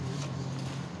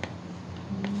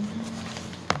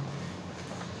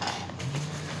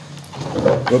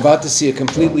We're about to see a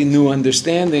completely new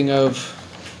understanding of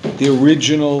the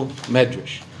original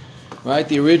Medrash. Right?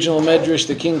 The original Medrash,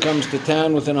 the king comes to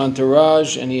town with an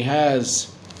entourage and he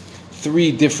has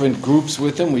three different groups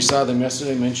with him. We saw them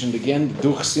yesterday, mentioned again, the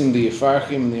Duchsim, the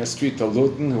Yefarchim, and the Astrit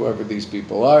Taluten, whoever these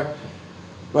people are.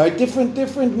 Right?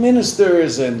 Different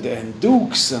ministers and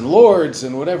dukes and lords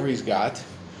and whatever he's got.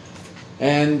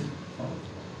 And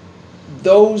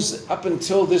those, up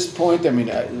until this point, I mean,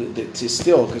 it's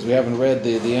still, because we haven't read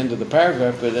the end of the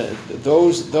paragraph, but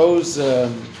those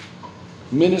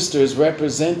ministers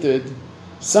represented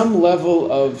some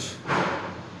level of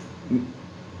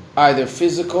either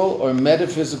physical or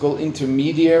metaphysical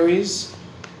intermediaries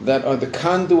that are the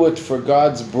conduit for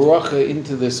God's bracha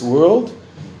into this world,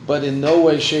 but in no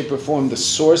way, shape, or form the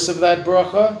source of that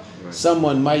bracha. Right.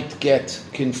 Someone might get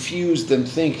confused and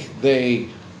think they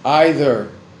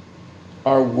either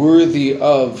are worthy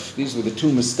of, these were the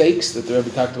two mistakes that the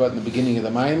Rebbe talked about in the beginning of the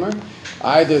Maimer,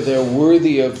 either they're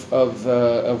worthy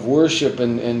of worship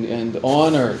and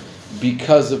honor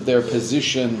because of their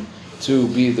position to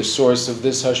be the source of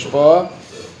this hashpah,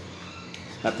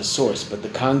 not the source, but the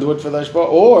conduit for the hashpah,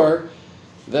 or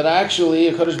that actually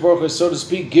HaKadosh Baruch Hu is, so to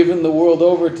speak, given the world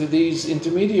over to these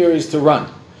intermediaries to run.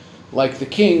 Like the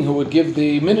king who would give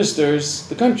the ministers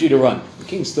the country to run. The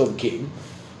king's still the king,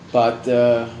 but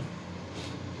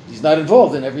he's not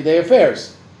involved in everyday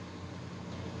affairs.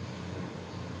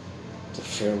 It's a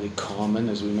fairly common,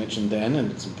 as we mentioned then, and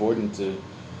it's important to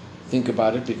think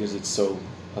about it because it's so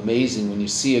amazing when you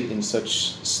see it in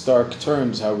such stark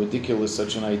terms, how ridiculous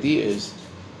such an idea is.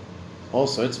 All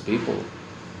sorts of people.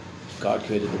 God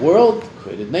created the world,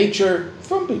 created nature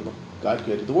from people. God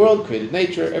created the world, created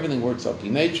nature, everything works up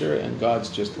in nature, and God's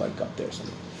just like up there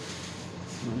somewhere.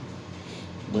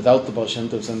 Without the Baal Shem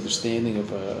Tov's understanding of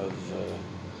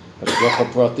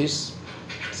Hashgacha Pratis,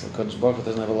 so Kadosh Baruch Hu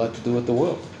doesn't have a lot to do with the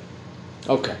world.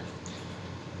 Okay.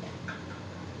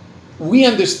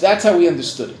 That's how we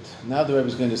understood it. Now the Rebbe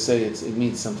is going to say it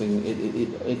means something.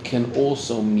 It can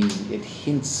also mean, it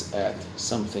hints at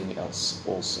something else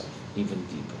also, even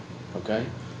deeper. Okay?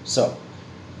 So,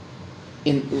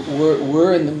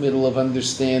 we're in the middle of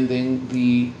understanding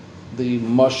the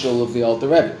mashal of the Alter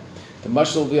Rebbe. The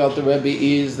mashal of the Alter Rebbe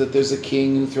is that there's a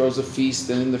king who throws a feast,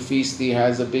 and in the feast he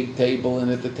has a big table,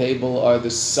 and at the table are the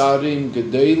sarim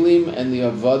gedolim and the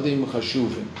avadim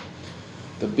chashuvim,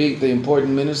 the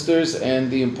important ministers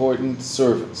and the important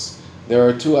servants. There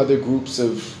are two other groups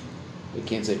of, I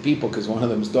can't say people because one of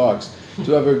them is dogs,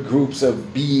 two other groups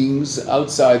of beings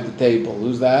outside the table.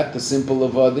 Who's that? The simple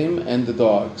avadim and the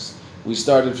dogs. We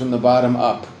started from the bottom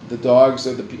up. The dogs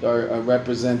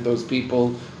represent those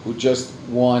people who just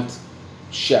want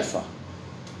shefa.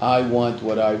 I want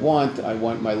what I want. I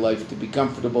want my life to be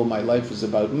comfortable. My life is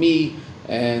about me,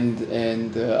 and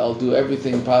I'll do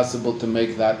everything possible to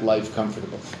make that life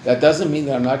comfortable. That doesn't mean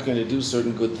that I'm not going to do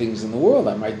certain good things in the world.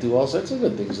 I might do all sorts of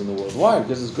good things in the world. Why?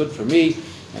 Because it's good for me,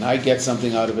 and I get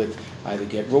something out of it. I either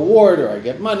get reward, or I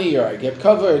get money, or I get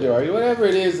covered, or whatever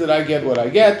it is that I get what I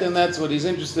get, and that's what he's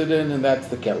interested in, and that's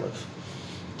the kelev.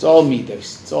 It's all me.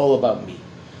 It's all about me.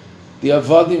 The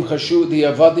avadim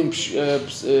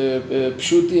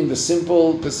pshutim, the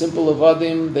simple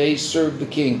avadim, they serve the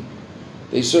king.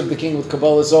 They serve the king with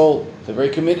Kabbalah's all. They're very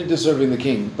committed to serving the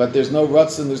king. But there's no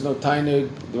rutzin, there's no tainug.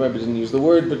 The Rebbe didn't use the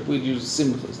word, but we use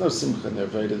simcha. There's no simcha in their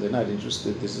Veda. They're not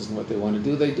interested. This isn't what they want to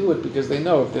do. They do it because they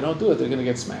know if they don't do it, they're going to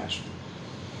get smashed.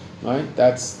 Right?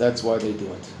 That's why they do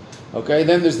it. Okay?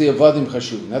 Then there's the avadim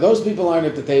chashuv. Now those people aren't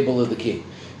at the table of the king.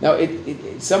 Now,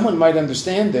 someone might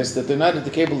understand this, that they're not at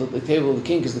the table of the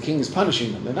king because the king is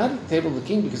punishing them. They're not at the table of the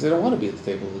king because they don't want to be at the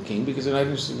table of the king because they're not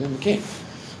interested in the king.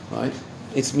 Right?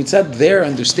 It's mitzad their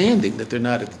understanding that they're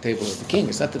not at the table of the king.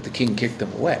 It's not that the king kicked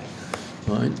them away.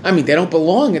 Right? I mean, they don't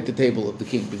belong at the table of the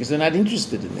king because they're not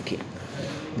interested in the king.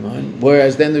 Right?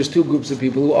 Whereas then there's two groups of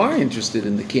people who are interested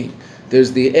in the king.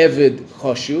 There's the Eved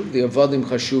Chashuv, the Avadim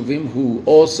Chashuvim, who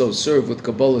also serve with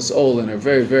Kabbalah's all and are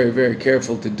very, very, very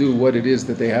careful to do what it is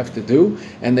that they have to do,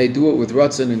 and they do it with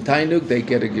Ratzon and Tainug. They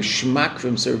get a geschmack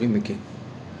from serving the king.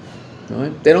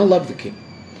 Right? They don't love the king.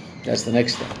 That's the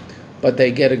next step. But they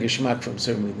get a geschmack from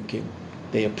serving the king.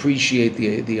 They appreciate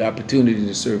the opportunity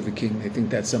to serve the king. They think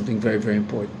that's something very, very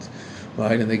important.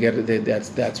 Right? And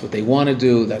that's what they want to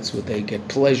do. That's what they get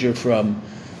pleasure from.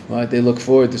 Right? They look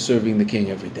forward to serving the king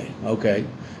every day. Okay,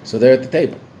 so they're at the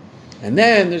table, and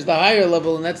then there's the higher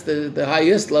level, and that's the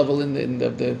highest level in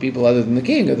the people other than the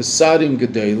king, are the sarim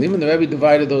gedolim, and the Rebbe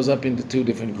divided those up into two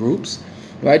different groups.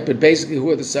 Right, but basically, who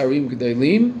are the sarim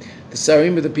gedolim? The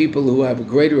sarim are the people who have a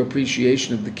greater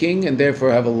appreciation of the king and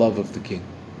therefore have a love of the king.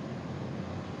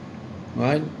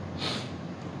 Right?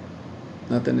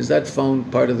 Nothing. Is that phone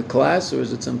part of the class or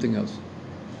is it something else?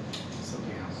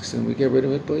 Something else. Can we get rid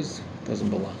of it, please? It doesn't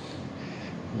belong.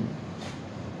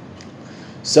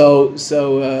 So those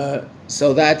are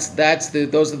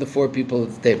the four people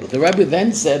at the table. The Rebbe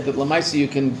then said that Lamaisa you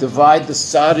can divide the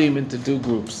sarim into two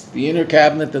groups: the inner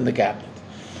cabinet and the cabinet.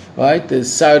 Right? The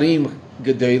sarim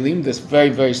gedolim, this very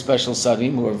very special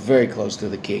sarim who are very close to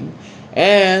the king,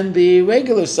 and the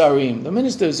regular sarim, the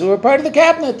ministers who are part of the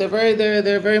cabinet.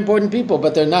 They're very important people,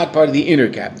 but they're not part of the inner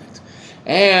cabinet.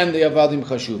 And the avadim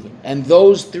chashuvim. And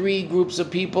those three groups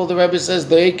of people, the Rebbe says,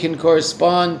 they can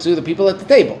correspond to the people at the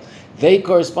table. They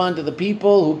correspond to the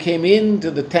people who came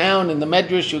into the town in the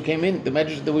medrash, the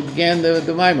medrash that we began the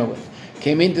Maimah with,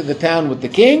 came into the town with the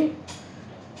king.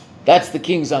 That's the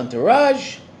king's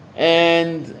entourage,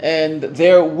 and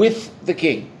they're with the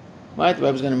king. Right? The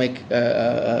Rebbe's going to make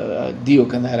a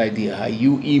diuk on that idea.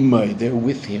 Hayu imay, they're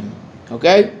with him.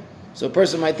 Okay? So a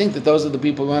person might think that those are the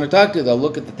people we want to talk to. They'll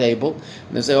look at the table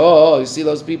and they say, oh, you see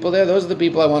those people there? Those are the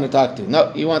people I want to talk to.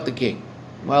 No, you want the king.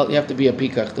 Well, you have to be a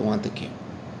pikach to want the king.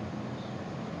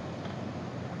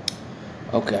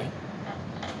 Okay.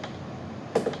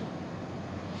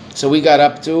 So we got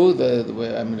up to I'm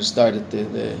going to start at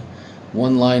the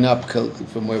one line up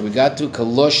from where we got to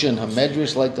Kaloshin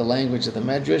HaMedrash, like the language of the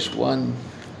Medrash. 1,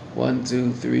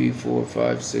 2, 3, 4,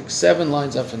 5, 6, 7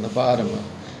 lines up from the bottom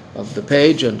of the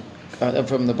page, and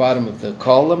from the bottom of the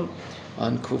column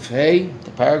on Kuf Hey,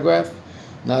 the paragraph,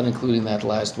 not including that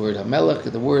last word Hamelech.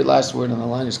 The last word on the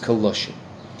line is Kaloshin.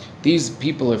 These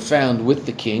people are found with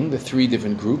the king, the three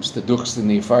different groups, the Duchsin,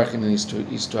 the Yfarchin, and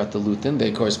Istratalutin.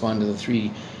 They correspond to the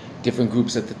three different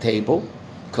groups at the table.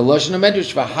 Kaloshin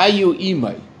HaMedrash v'hayu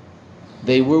imay.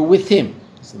 They were with him,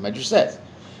 as the Medrash says.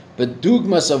 But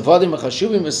dugmas avadim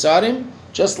achashuvim v'sarim,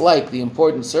 just like the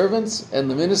important servants and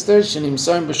the ministers, shenim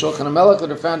sarim b'shulchan hamelech, that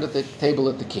are found at the table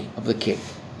of the king.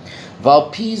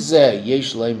 Val pizeh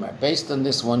yesh leimar. Based on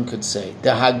this, one could say,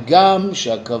 dehagam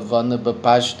shakavana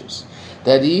b'pashtus,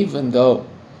 that even though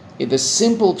in the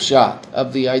simple pshat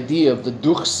of the idea of the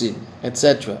duchsin,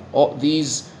 etc.,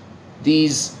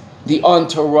 the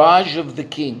entourage of the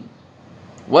king,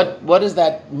 what does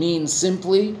that mean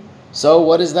simply? So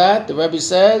what is that? The Rebbe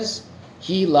says,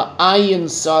 Hi la'ayin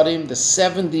sarim, the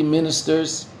 70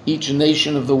 ministers, each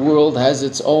nation of the world has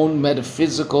its own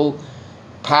metaphysical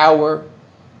power.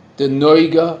 The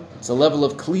noiga, it's a level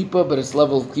of klipa, but it's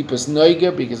level of klipa's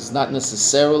noiga because it's not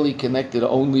necessarily connected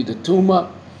only to tuma.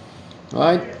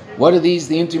 Right? What are these?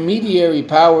 The intermediary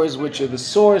powers, which are the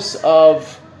source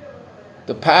of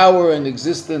the power and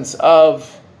existence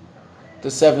of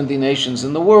the 70 nations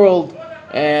in the world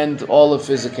and all of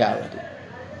physicality.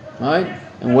 Right?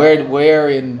 And where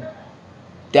in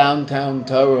downtown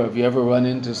Torah have you ever run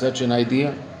into such an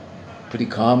idea? Pretty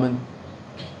common.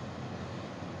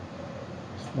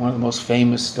 One of the most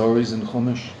famous stories in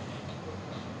Chumash.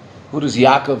 Who does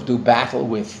Yaakov do battle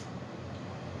with?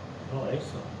 Oh,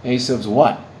 Esav. Esav's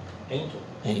what? Angel.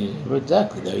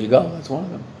 Exactly. There you go. That's one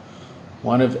of them.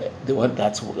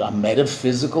 That's a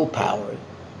metaphysical power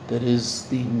that is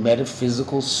the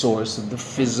metaphysical source of the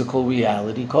physical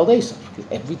reality called Esav.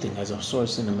 Everything has a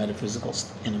source in a metaphysical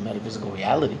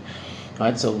reality.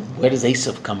 Right? So where does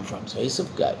Esav come from? So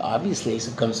obviously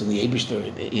Esav comes from the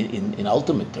Eibishter in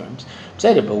ultimate terms.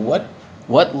 But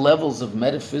what levels of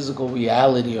metaphysical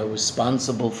reality are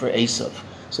responsible for Esav?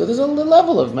 So there's a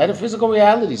level of metaphysical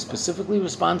reality specifically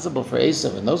responsible for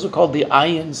Esav, and those are called the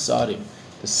Ayin Sarim,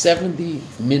 the 70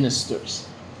 ministers.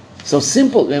 So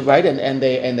simple, right? And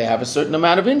they have a certain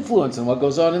amount of influence in what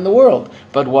goes on in the world.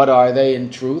 But what are they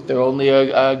in truth? They're only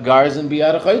a garz and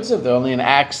biyad chaytzav. They're only an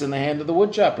axe in the hand of the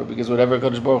woodchopper, because whatever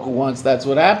Kadosh Baruch Hu wants, that's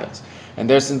what happens. And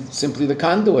they're simply the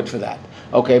conduit for that.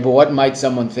 Okay, but what might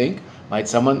someone think?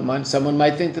 Someone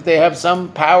might think that they have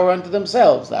some power unto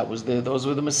themselves. Those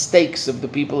were the mistakes of the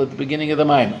people at the beginning of the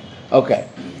Maimah. Okay,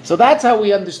 so that's how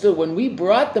we understood. When we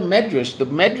brought the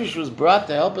Medrash was brought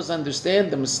to help us understand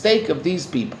the mistake of these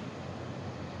people.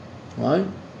 Right?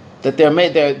 That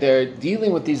they're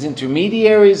dealing with these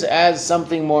intermediaries as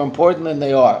something more important than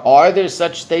they are. Are there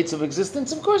such states of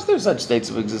existence? Of course there are such states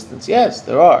of existence. Yes,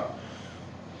 there are.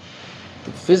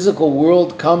 The physical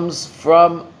world comes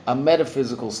from a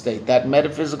metaphysical state. That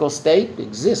metaphysical state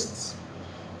exists.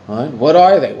 Right? What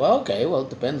are they? Well, it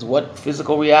depends what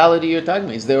physical reality you're talking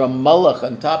about. Is there a malach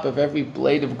on top of every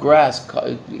blade of grass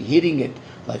hitting it,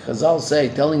 like Chazal say,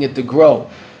 telling it to grow?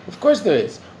 Of course there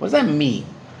is. What does that mean?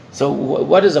 So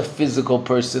what does a physical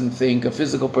person think? A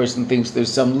physical person thinks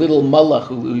there's some little malach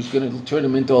who's going to turn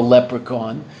him into a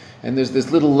leprechaun, and there's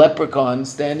this little leprechaun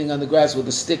standing on the grass with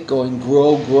a stick going,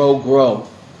 grow, grow, grow.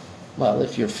 Well,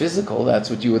 if you're physical, that's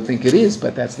what you would think it is,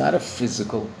 but that's not a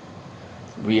physical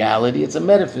reality, it's a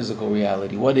metaphysical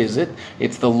reality. What is it?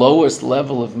 It's the lowest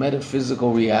level of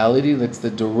metaphysical reality that's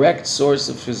the direct source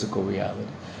of physical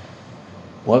reality.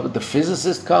 What would the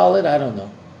physicist call it? I don't know.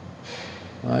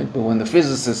 Right? But when the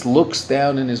physicist looks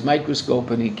down in his microscope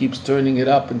and he keeps turning it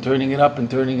up and turning it up and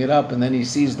turning it up, and then he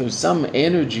sees there's some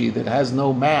energy that has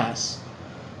no mass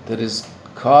that is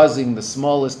causing the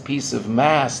smallest piece of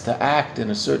mass to act in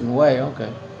a certain way,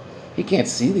 okay. He can't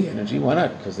see the energy. Why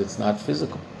not? Because it's not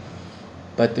physical.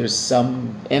 But there's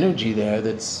some energy there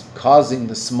that's causing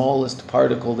the smallest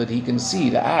particle that he can see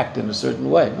to act in a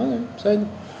certain way. Okay, so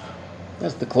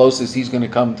that's the closest he's going to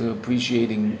come to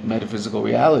appreciating metaphysical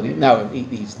reality. Now,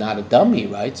 he's not a dummy,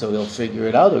 right? So he'll figure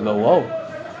it out. He'll go, whoa,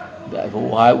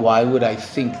 why would I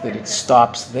think that it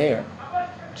stops there?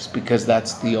 Just because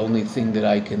that's the only thing that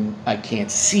I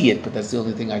can't see it, but that's the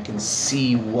only thing I can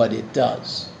see what it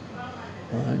does.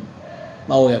 Right?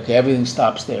 Oh, okay, everything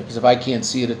stops there, because if I can't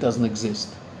see it, it doesn't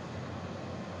exist.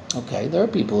 Okay, there are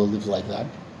people who live like that.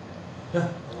 A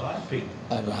lot of people.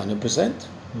 100%,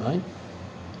 right?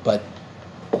 But,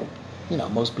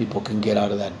 most people can get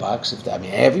out of that box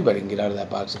everybody can get out of that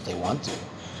box if they want to,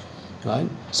 right?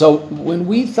 So when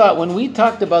we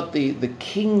talked about the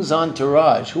king's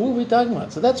entourage, who were we talking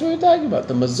about? So that's what we're talking about.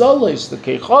 The mazolos, the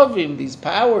kechovim, these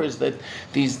powers, that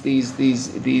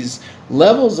these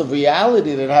levels of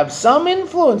reality that have some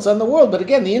influence on the world. But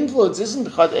again, the influence isn't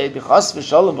chas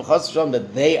v'shalom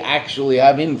that they actually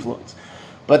have influence,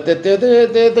 but that they're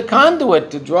the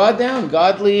conduit to draw down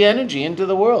godly energy into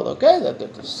the world. Okay, that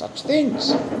there's such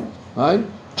things, right?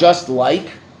 Just like,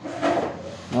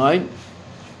 right?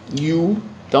 You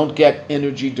don't get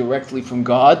energy directly from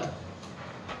God.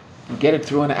 You get it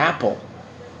through an apple.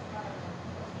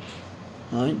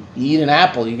 Right? You eat an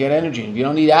apple, you get energy. If you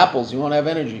don't eat apples, you won't have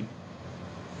energy.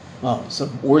 Oh, so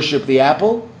worship the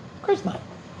apple? Of course not.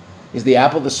 Is the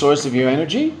apple the source of your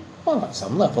energy? Well, on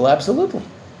some level, absolutely.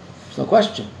 There's no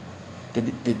question.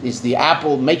 Is the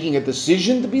apple making a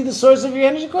decision to be the source of your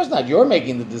energy? Of course not. You're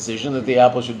making the decision that the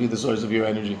apple should be the source of your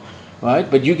energy. Right?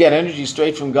 But you get energy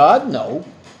straight from God? No.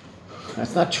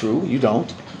 That's not true. You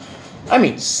don't.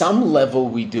 Some level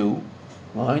we do,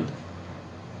 right?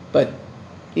 But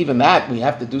even that, we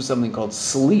have to do something called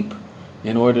sleep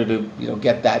in order to,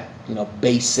 get that,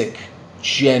 basic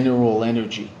general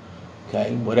energy.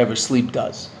 Okay, whatever sleep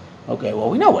does. Okay, well,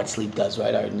 we know what sleep does,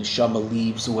 right? Our neshama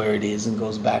leaves where it is and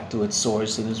goes back to its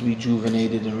source and is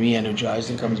rejuvenated and re-energized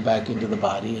and comes back into the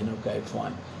body, and okay,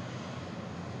 fine.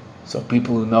 So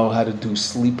people who know how to do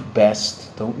sleep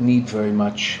best don't need very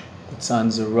much. The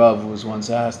Tzanzer Rav was once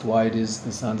asked why it is the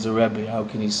Tzanzer Rebbe, how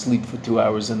can he sleep for 2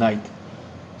 hours a night?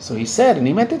 So he said, and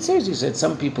he meant it seriously, he said,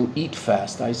 some people eat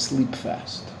fast, I sleep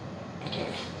fast.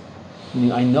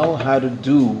 I know how to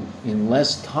do in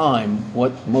less time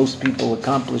what most people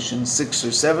accomplish in 6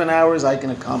 or 7 hours. I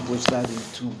can accomplish that in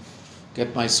 2.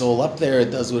 Get my soul up there,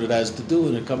 it does what it has to do,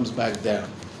 and it comes back down.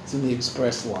 It's in the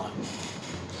express line.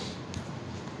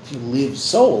 If you live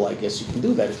soul, I guess you can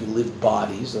do that. If you live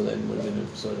body, so then we're going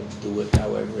to sort of do it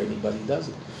however anybody does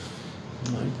it.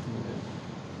 Right?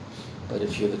 But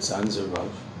if you're the Tzanzer Rav,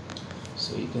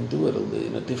 so you can do it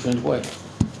in a different way.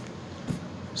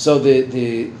 So the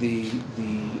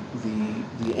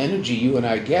energy you and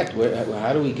I get,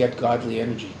 how do we get godly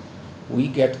energy? We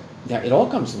get, it all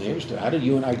comes from the Eibishter. How do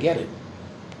you and I get it?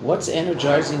 What's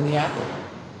energizing the apple?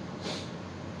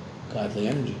 Godly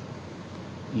energy.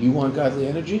 You want godly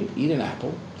energy? Eat an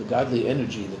apple. The godly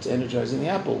energy that's energizing the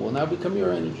apple will now become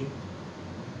your energy.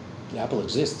 The apple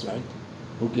exists, right?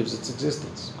 Who gives its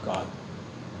existence? God.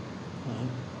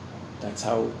 That's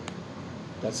how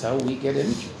we get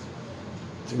energy.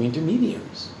 Through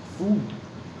intermediaries. Food.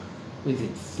 We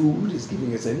think food is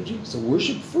giving us energy, so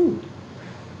worship food.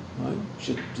 Right?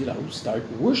 Should start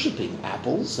worshiping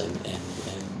apples and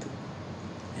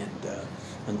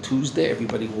on Tuesday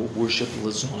everybody will worship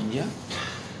lasagna,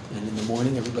 and in the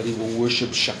morning everybody will worship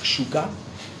shakshuka.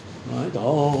 Right?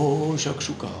 Oh,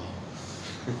 shakshuka.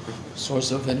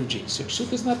 Source of energy.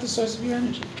 Shakshuka is not the source of your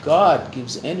energy. God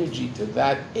gives energy to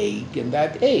that egg, and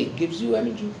that egg gives you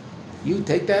energy. You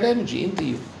take that energy into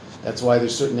you. That's why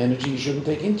there's certain energy you shouldn't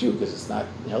take into you, because it's not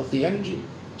healthy energy.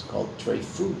 It's called treif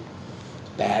food. It's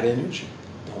bad energy.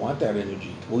 Don't want that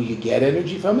energy. Will you get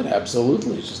energy from it?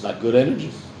 Absolutely. It's just not good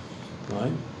energy.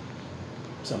 Right?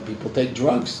 Some people take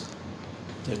drugs.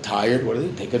 They're tired. What do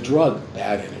they take? A drug.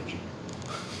 Bad energy.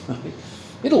 Right?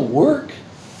 It'll work.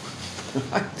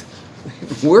 Right?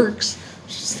 It works.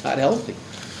 It's just not healthy.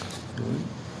 Right?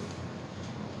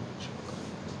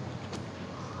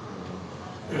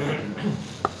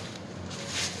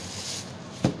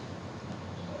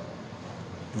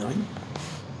 Right?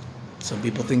 Some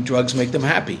people think drugs make them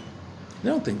happy. I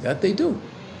don't think that. They do.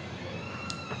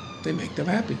 They make them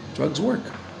happy. Drugs work.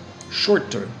 Short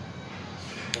term.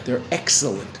 They're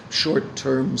excellent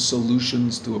short-term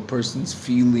solutions to a person's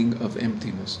feeling of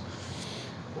emptiness.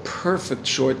 Perfect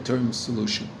short-term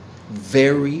solution.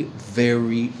 Very,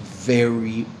 very,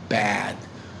 very bad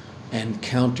and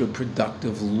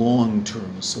counterproductive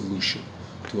long-term solution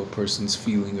to a person's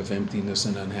feeling of emptiness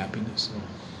and unhappiness.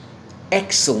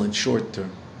 Excellent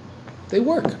short-term. They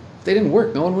work. If they didn't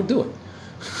work, no one would do it.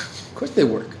 Of course they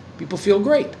work. People feel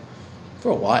great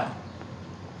for a while.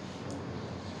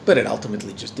 But it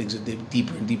ultimately just digs a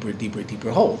deeper and deeper and deeper and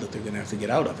deeper hole that they're going to have to get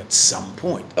out of at some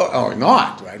point. Or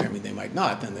not, right? I mean, they might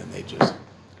not, and then they just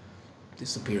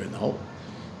disappear in the hole.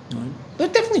 Right?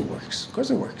 But it definitely works. Of course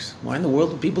it works. Why in the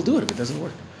world would people do it if it doesn't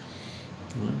work?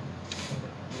 Right?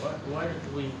 Why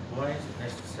is it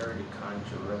necessary to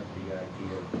conjure up the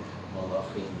idea of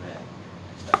malachim that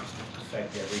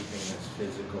affect everything that's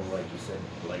physical, like you said,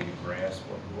 blade of grass?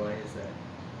 Why is that?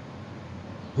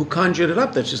 Who conjured it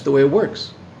up? That's just the way it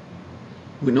works.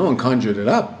 No one conjured it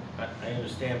up. I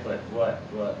understand, but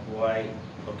why?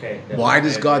 Okay. Why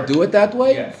does God do it that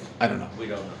way? Yes. I don't know. We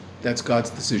don't know. That's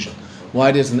God's decision.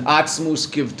 Why does an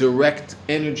atzmus give direct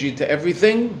energy to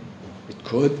everything? It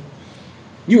could.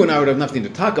 You and I would have nothing to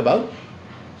talk about.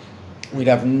 We'd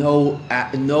have no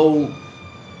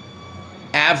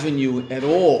avenue at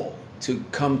all to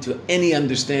come to any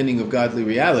understanding of godly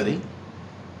reality.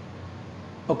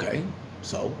 Okay,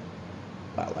 so,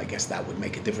 well, I guess that would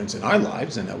make a difference in our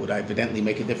lives, and that would evidently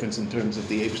make a difference in terms of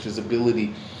the Eibishter's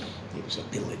ability,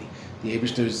 the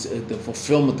Eibishter's, the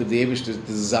fulfillment of the Eibishter's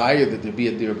desire that there be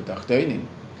a dir b'tachtonim,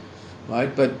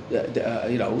 right? But,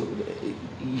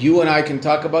 you and I can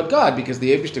talk about God because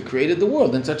the Eibishter created the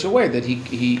world in such a way that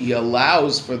he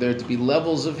allows for there to be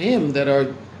levels of Him that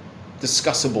are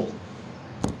discussable.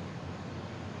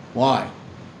 Why?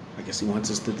 I guess He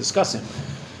wants us to discuss Him.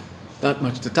 Not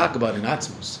much to talk about in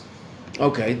Atzmus.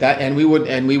 Okay, we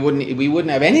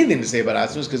wouldn't have anything to say about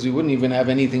Atzmus because we wouldn't even have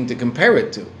anything to compare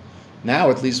it to.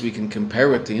 Now at least we can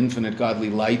compare it to infinite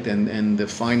godly light and the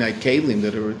finite kelim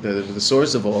that are the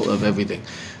source of everything.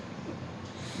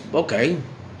 Okay,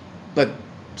 but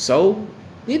so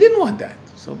he didn't want that.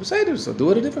 So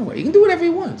do it a different way. He can do whatever he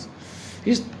wants.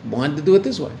 He just wanted to do it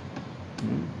this way.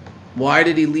 Why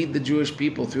did he lead the Jewish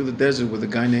people through the desert with a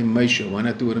guy named Moshe? Why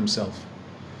not do it himself?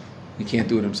 He can't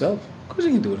do it himself? Of course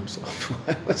he can do it himself.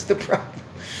 What's the problem?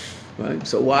 Right?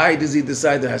 So why does he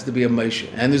decide there has to be a Moshe?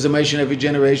 And there's a Moshe in every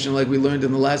generation, like we learned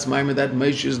in the last Mayanot, that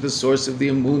Moshe is the source of the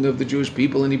emunah of the Jewish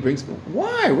people, and he brings...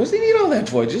 Why? What does he need all that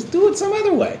for? Just do it some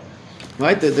other way.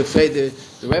 Right? The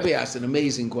Rebbe asked an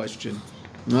amazing question.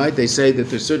 Right? They say that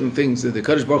there's certain things that the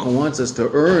Kadosh Baruch Hu wants us to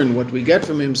earn what we get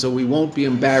from Him so we won't be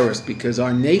embarrassed, because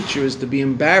our nature is to be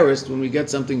embarrassed when we get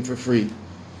something for free.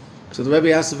 So the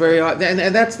Rebbe asks a very hard,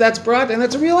 and that's broad, and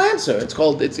that's a real answer.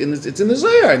 It's in the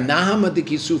Zohar, Nahama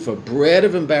Dikisufa, bread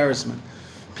of embarrassment.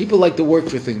 People like to work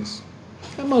for things.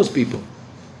 And most people,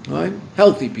 right?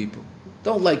 Healthy people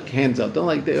don't like hands out.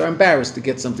 They are embarrassed to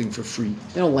get something for free.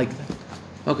 They don't like that.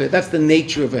 Okay, that's the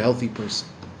nature of a healthy person.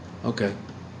 Okay,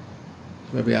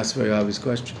 the Rebbe asks a very obvious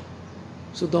question.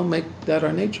 So don't make that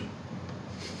our nature.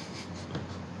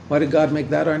 Why did God make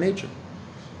that our nature?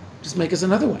 Just make us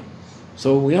another way.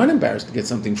 So we aren't embarrassed to get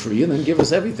something free and then give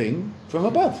us everything from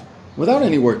above, without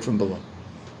any work from below.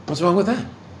 What's wrong with that?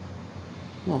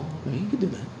 Well, he could do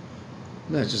that.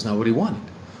 That's just not what he wanted.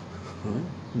 Right?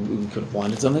 We could have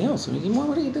wanted something else. I mean,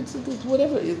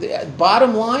 whatever.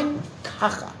 Bottom line,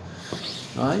 kacha.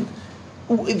 Right?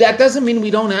 That doesn't mean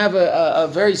we don't have a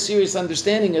very serious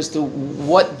understanding as to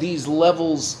what these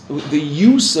levels, the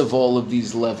use of all of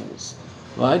these levels.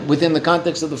 Right? Within the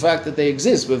context of the fact that they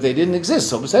exist. But if they didn't exist,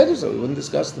 so we wouldn't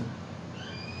discuss them.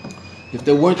 If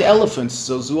there weren't elephants,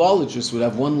 so zoologists would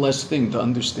have one less thing to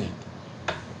understand.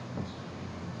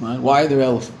 Right? Why are there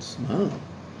elephants? I don't know.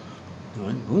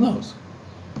 Right? Who knows?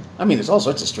 I mean, there's all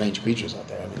sorts of strange creatures out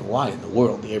there. I mean, why in the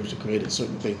world the Abraham created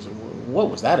certain things?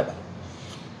 What was that about?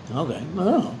 Okay, I don't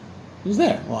know. He's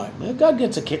there. Why? God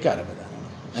gets a kick out of it. I don't know.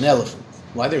 An elephant.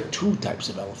 Why there are two types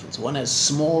of elephants? One has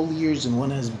small ears and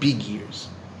one has big ears.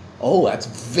 Oh, that's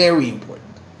very important.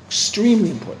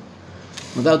 Extremely important.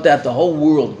 Without that, the whole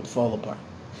world would fall apart.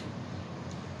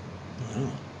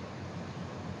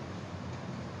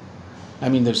 I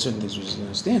mean, there's certain things we just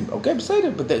understand. Okay, beside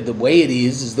it, but the way it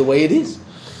is the way it is.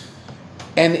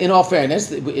 And in all fairness,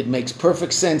 it makes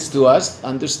perfect sense to us,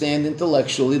 understand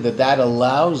intellectually, that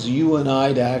allows you and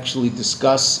I to actually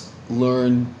discuss,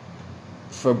 learn,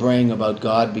 for praying about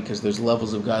God, because there's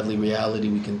levels of godly reality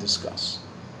we can discuss.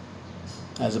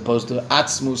 as opposed to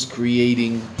atzmus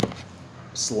creating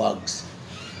slugs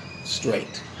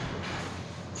straight.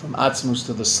 From atzmus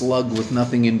to the slug with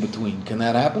nothing in between. Can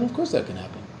that happen? Of course that can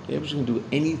happen. The Eibusher can do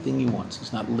anything he wants.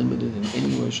 He's not limited in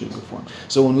any way, shape, or form.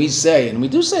 So when we say, and we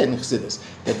do say in Chassidus,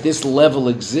 that this level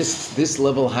exists, this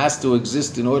level has to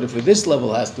exist in order for this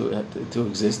level has to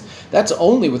exist, that's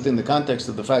only within the context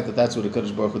of the fact that that's what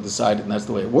HaKadosh Baruch Hu decided and that's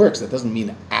the way it works. That doesn't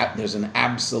mean there's an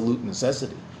absolute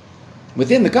necessity.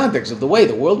 Within the context of the way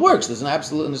the world works, there's an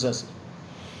absolute necessity.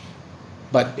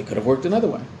 But it could have worked another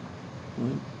way.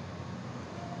 Right?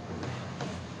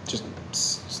 Just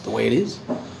it's the way it is.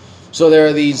 So there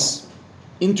are these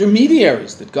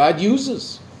intermediaries that God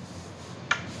uses.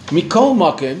 Mikol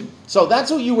Makim. So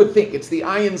that's what you would think. It's the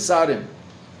Ayin Sarim.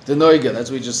 The Noiga, that's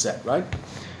what we just said, right?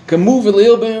 Kamu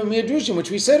v'lil b'midrushim,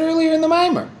 which we said earlier in the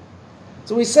Maimer.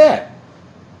 That's what we said.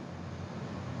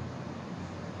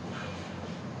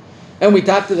 And we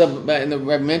talked to them, and the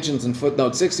Rebbe mentions in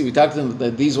footnote 60, we talked to them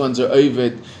that these ones are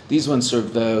Ovid, these ones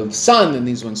serve the sun, and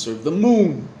these ones serve the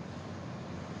moon.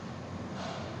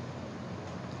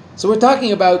 So we're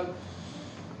talking about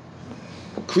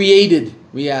created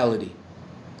reality.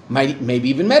 Maybe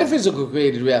even metaphysical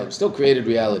created reality. Still created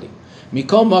reality.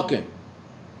 Mikol Makim.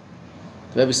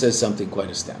 The Rebbe says something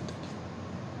quite astounding.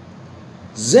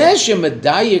 Zeh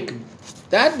shemedayik,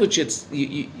 that which it's,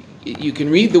 you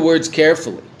can read the words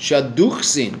carefully.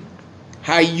 Shaduchsin,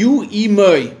 hayu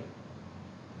imoy,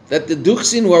 that the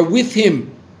duchsin were with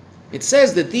him. It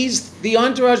says that the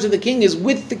entourage of the king is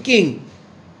with the king.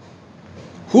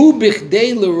 Hu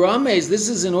bichdei l'rames, this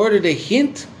is in order to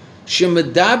hint,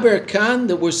 shemedaber kan,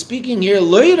 that we're speaking here,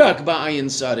 loirak ba'ayin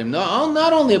sarim,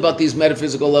 not only about these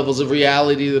metaphysical levels of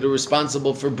reality that are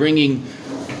responsible for bringing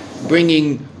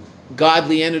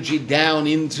godly energy down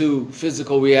into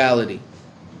physical reality.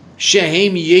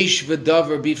 Shehem yesh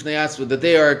v'davar bifnei atzma, that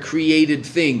they are a created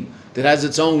thing that has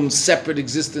its own separate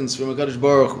existence from HaKadosh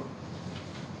Baruch Hu.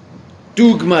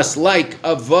 Dugmas, like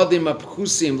avodim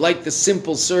apchusim, like the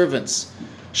simple servants.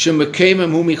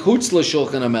 Shemekemem hu michutz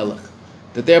l'shulchan hamelech,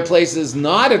 that their place is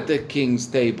not at the king's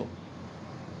table,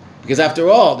 because after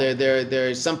all,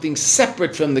 they're something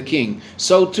separate from the king.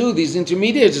 So too, these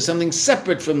intermediaries are something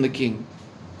separate from the king.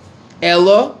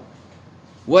 Elo,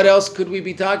 what else could we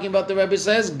be talking about? The Rebbe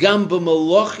says, Gam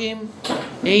b'malochim,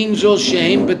 angels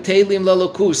shehem b'telim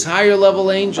lalokus, higher level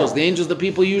angels, the angels that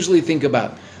people usually think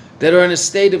about, that are in a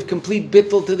state of complete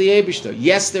bittul to the Eibishter.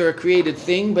 Yes, they're a created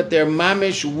thing, but they're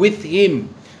mamish with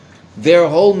him. Their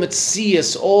whole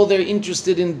metzias, all they're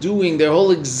interested in doing, their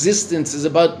whole existence is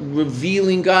about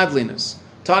revealing godliness.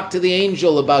 Talk to the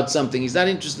angel about something. He's not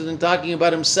interested in talking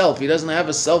about himself. He doesn't have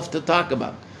a self to talk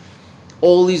about.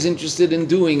 All he's interested in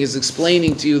doing is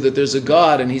explaining to you that there's a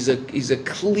God, and he's a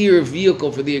clear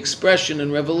vehicle for the expression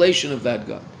and revelation of that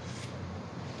God.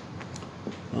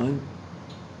 Right?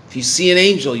 If you see an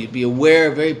angel, you'd be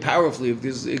aware very powerfully of the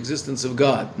existence of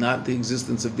God, not the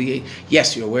existence of the...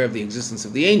 Yes, you're aware of the existence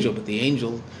of the angel, but the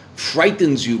angel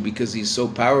frightens you because he's so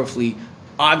powerfully,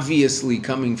 obviously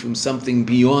coming from something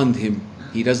beyond him.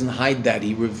 He doesn't hide that.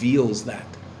 He reveals that.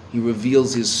 He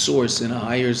reveals his source in a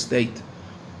higher state.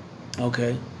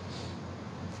 Okay?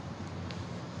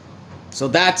 So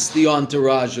that's the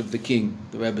entourage of the king,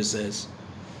 the Rebbe says.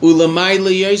 Ulamai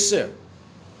le'yoser.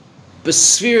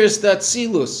 B'spheris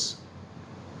datzilus.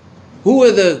 Who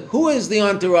is the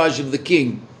entourage of the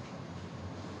king?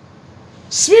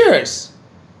 Spheres.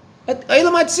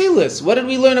 Eilam Atzilus. What did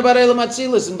we learn about Eilam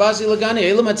Atzilus in Basi Lagani?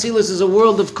 Eilam Atzilus is a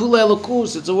world of Kula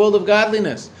Elokus. It's a world of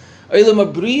godliness.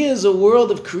 Eilam Abriya is a world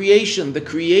of creation. The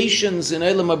creations in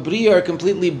Eilam Abriya are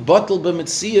completely bottled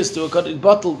b'metzias to a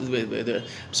bottled.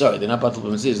 Sorry, they're not bottled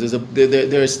b'metzias.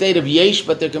 They're a state of yesh,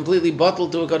 but they're completely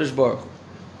bottled to a Kadosh Baruch Hu.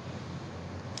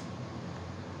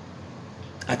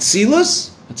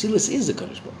 Atzilus is a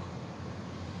Kadosh Baruch Hu.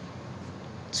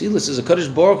 Atzilus is a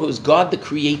Kadosh Baruch Hu, is God the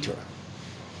Creator.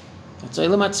 That's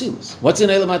Eilam Atzilus. What's in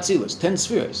Eilam Atzilus? 10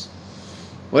 spheres.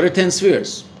 What are 10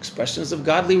 spheres? Expressions of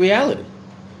godly reality.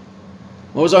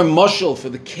 What was our mushal for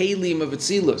the kalim of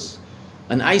Atzilus?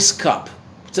 An ice cup.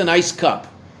 What's an ice cup?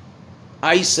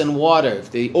 Ice and water.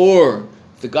 If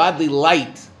the godly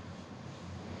light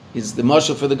is the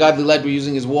mushal for the godly light we're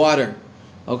using is water.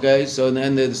 Okay, so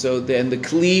then the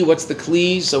kli, what's the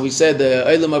kli? So we said the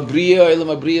Eilam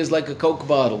Abriya is like a Coke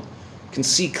bottle. You can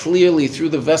see clearly through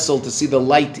the vessel to see the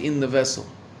light in the vessel.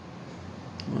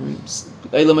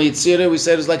 Eilam Yitzira, we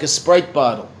said, is like a Sprite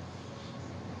bottle.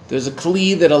 There's a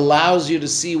kli that allows you to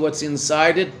see what's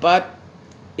inside it, but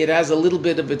it has a little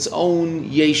bit of its own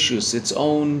yeshus, its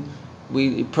own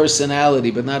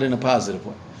personality, but not in a positive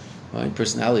way. Right?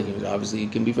 Personality, obviously,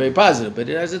 it can be very positive, but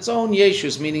it has its own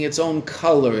yeshus, meaning its own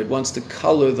color. It wants to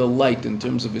color the light in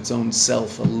terms of its own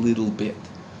self a little bit.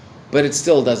 But it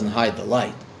still doesn't hide the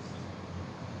light.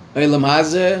 Eilam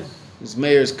Hazeh is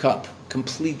Meir's cup,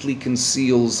 completely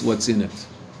conceals what's in it.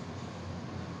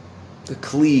 The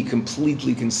Kli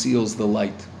completely conceals the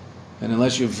light. And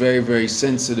unless you're very, very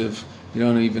sensitive, you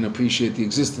don't even appreciate the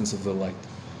existence of the light.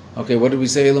 Okay, what did we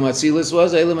say Eilam Atzilus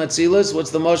was? Eilam Atzilus, what's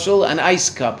the mashal? An ice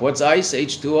cup. What's ice?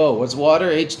 H2O. What's water?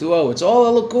 H2O. It's all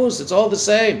elokus. It's all the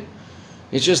same.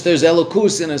 It's just there's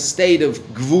elokus in a state of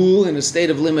gvul, in a state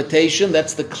of limitation.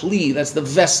 That's the kli, that's the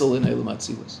vessel in Eilam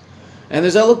Atzilus. And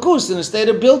there's elokus in a state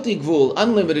of bilti gvul,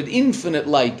 unlimited, infinite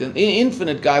light, and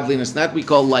infinite godliness. That we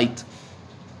call light.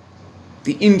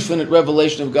 The infinite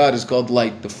revelation of God is called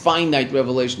light. The finite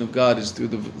revelation of God is through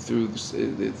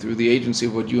the agency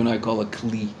of what you and I call a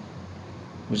kli,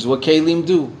 which is what kelim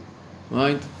do,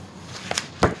 right?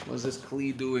 What is this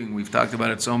kli doing? We've talked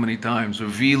about it so many times.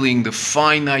 Revealing the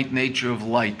finite nature of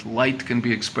light. Light can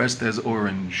be expressed as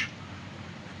orange.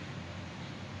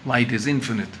 Light is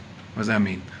infinite. What does that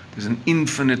mean? There's an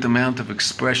infinite amount of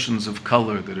expressions of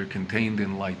color that are contained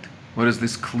in light. What does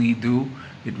this kli do?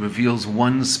 It reveals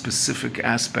one specific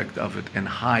aspect of it and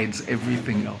hides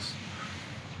everything else.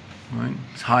 Right?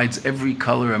 It hides every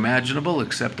color imaginable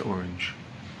except orange.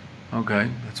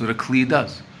 Okay, that's what a kli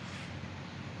does.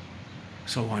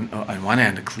 So on one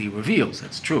hand, a kli reveals,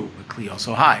 that's true, but kli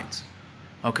also hides.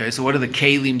 Okay, so what do the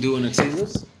kelim do in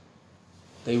Atzilus?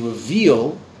 They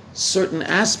reveal certain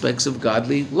aspects of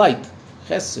godly light.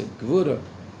 Chesed, Gvura,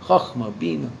 Chochma,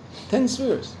 Bina, 10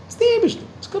 spheres. It's the Eibishter,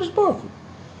 it's Kadosh Baruch Hu.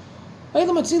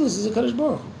 Eilam Atzilus is a Kadosh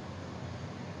Baruch Hu.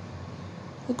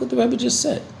 Look what the Rebbe just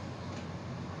said.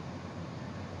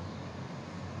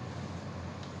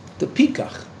 The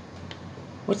Pikach.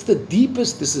 What's the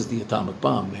deepest? This is the atomic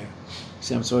bomb there.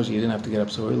 See, I'm sorry you didn't have to get up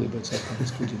so early, but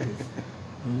it's good you did.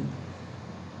 Right?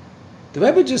 The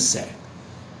Rebbe just said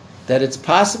that it's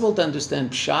possible to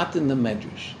understand Pshat in the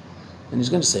Medrash. And he's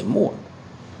going to say more.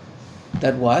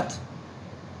 That what?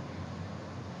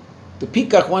 The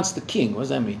Pikach wants the king. What does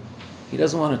that mean? He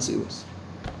doesn't want Atzilus.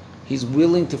 He's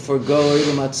willing to forgo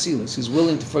Eilam Atzilus. He's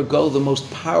willing to forgo the most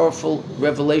powerful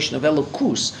revelation of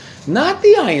Elokus. Not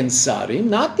the Ayin Sarim,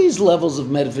 not these levels of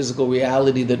metaphysical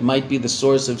reality that might be the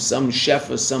source of some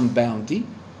shefa, some bounty.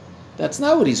 That's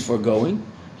not what he's foregoing.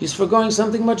 He's foregoing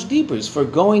something much deeper. He's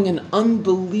foregoing an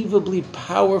unbelievably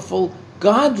powerful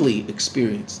godly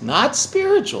experience, not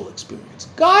spiritual experience,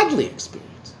 godly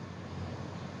experience.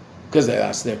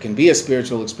 Because there can be a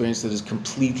spiritual experience that is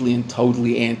completely and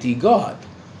totally anti-God.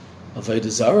 Avodah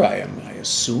Zarah, I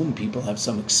assume people have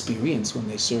some experience when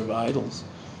they serve idols,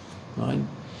 right?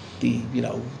 The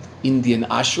Indian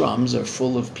ashrams are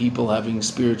full of people having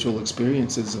spiritual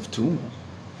experiences of tumah.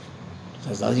 It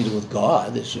has nothing to do with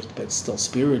God. But it's still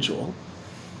spiritual.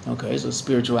 Okay, so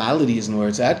spirituality isn't where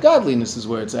it's at. Godliness is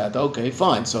where it's at. Okay,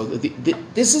 fine. So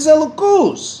this is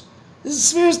Elokus. This is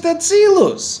Spheres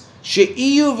Tatzilus.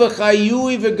 She'iyu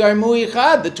v'chayui v'garmu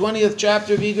ichad. The 20th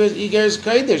chapter of Igeres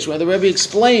Kodesh, where the Rebbe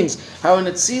explains how in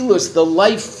Atzilus the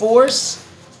life force,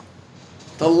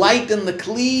 the light and the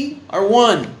Kli are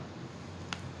one.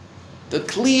 The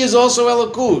Kli is also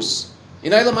Elokus.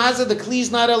 In Eilam Hazeh, the Kli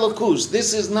is not Elokus.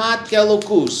 This is not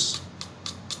Elokus.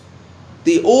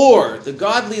 The or, the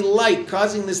godly light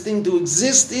causing this thing to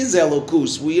exist is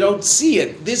Elokus. We don't see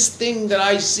it. This thing that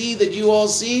I see, that you all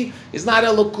see, is not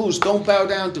Elokus. Don't bow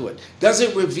down to it. Does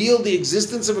it reveal the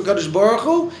existence of a Kadosh Baruch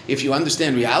Hu? If you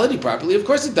understand reality properly, of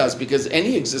course it does, because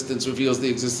any existence reveals the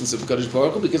existence of Kadosh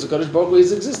Baruch Hu, because a Kadosh Baruch Hu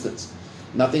is existence.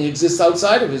 Nothing exists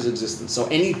outside of his existence. So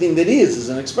anything that is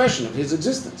an expression of his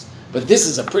existence. But this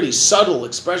is a pretty subtle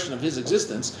expression of his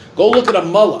existence. Go look at a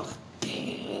Malach.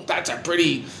 That's a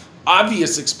pretty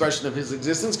obvious expression of his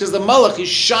existence, because the Malach is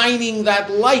shining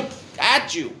that light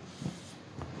at you.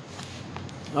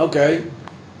 Okay,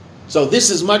 so this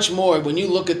is much more. When you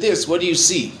look at this, what do you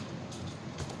see?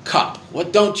 Cup.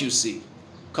 What don't you see?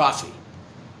 Coffee.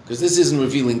 Because this isn't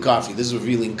revealing coffee, this is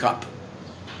revealing cup.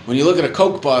 When you look at a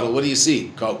Coke bottle, what do you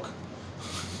see? Coke.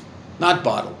 Not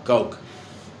bottle, Coke.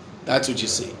 That's what you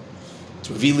see. It's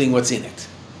revealing what's in it.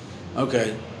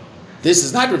 Okay, this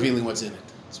is not revealing what's in it.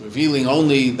 It's revealing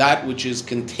only that which is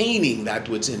containing that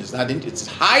what's in it. It's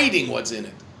hiding what's in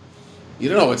it. You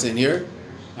don't know what's in here.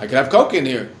 I could have Coke in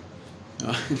here,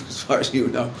 as far as you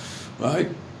know, right?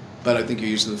 But I think you're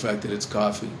used to the fact that it's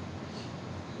coffee.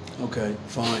 Okay,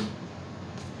 fine.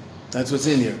 That's what's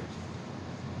in here,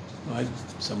 right?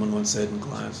 Someone once said in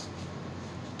class,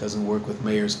 it doesn't work with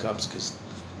Mayor's cups because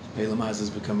Eilam Hazeh is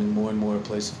becoming more and more a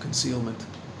place of concealment,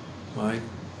 right?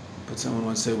 But someone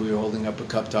once said, we were holding up a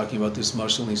cup talking about this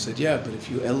mashal, and he said, yeah, but if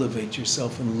you elevate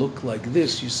yourself and look like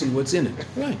this, you see what's in it.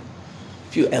 Right.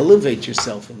 If you elevate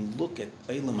yourself and look at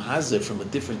Eilam Hazeh from a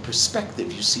different perspective,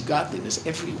 you see godliness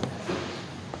everywhere.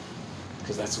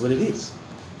 Because that's what it is.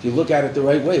 If you look at it the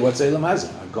right way, what's Eilam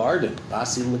Hazeh? A garden,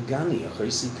 Basi Lagani, a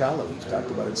Chaysi Kala. We've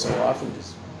talked about it so often.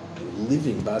 There's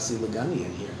living Basi Lagani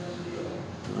in here.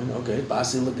 Okay,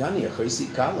 Basi Lagani, a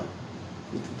Chaysi Kala.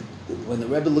 When the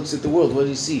Rebbe looks at the world, what do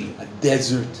you see? A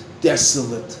desert,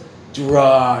 desolate,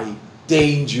 dry,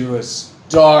 dangerous,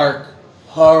 dark,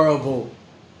 horrible.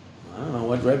 I don't know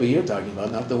what Rebbe you're talking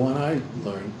about, not the one I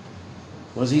learned.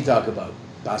 What does he talk about?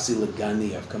 Basi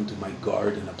Lagani, I've come to my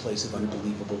garden, a place of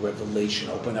unbelievable revelation.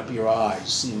 Open up your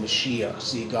eyes, see Mashiach,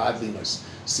 see godliness,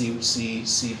 see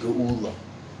Geula.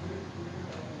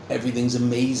 Everything's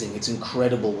amazing, it's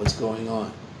incredible what's going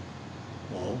on.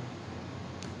 Well,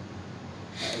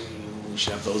 we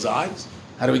should have those eyes.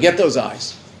 How do we get those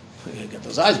eyes? We get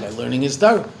those eyes by learning his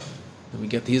Torah. Then we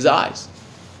get his eyes.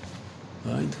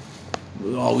 Right?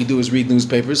 All we do is read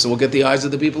newspapers, so we'll get the eyes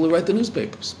of the people who write the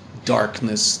newspapers.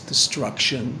 Darkness,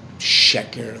 destruction,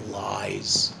 sheker,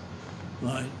 lies,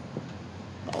 right?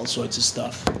 All sorts of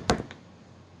stuff.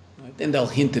 Right? Then they'll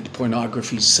hint at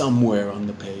pornography somewhere on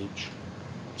the page,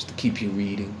 just to keep you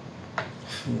reading.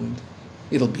 And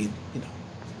it'll be,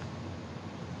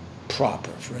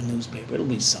 proper for a newspaper. It'll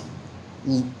be some,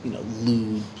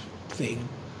 lewd thing.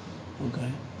 Okay,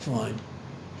 fine.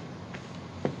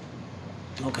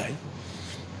 Okay.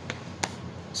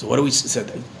 So what do we say?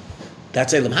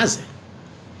 That's Eilam Hazeh.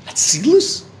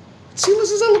 Atzilus?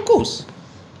 Atzilus is Elokus.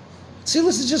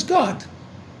 Atzilus is just God.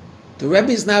 The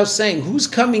Rebbe is now saying, who's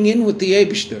coming in with the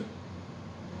Eibishter?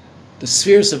 The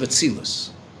spheres of Atzilus.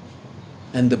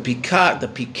 And the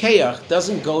Pikeach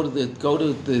doesn't go to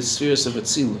the spheres of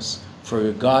Atzilus for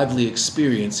a godly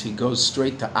experience. He goes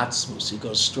straight to Atzmus. He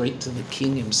goes straight to the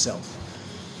king himself.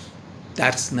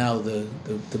 That's now the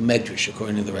Medrash,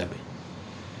 according to the Rebbe.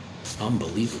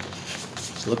 Unbelievable.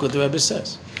 So look what the Rebbe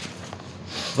says.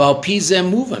 Val pizem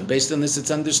muvan. Based on this,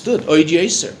 it's understood. Oid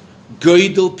yeser.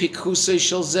 Goydel pikhusei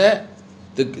shel zeh.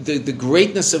 The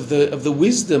greatness of the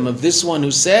wisdom of this one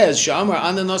who says, Shamar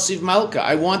ana nosiv malka.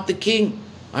 I want the king.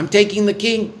 I'm taking the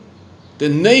king. The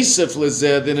neisef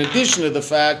lezeh, in addition to the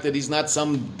fact that he's not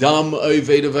some dumb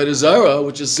oived of Arizara,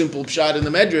 which is simple pshat in the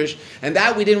Medrash, and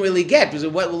that we didn't really get. Because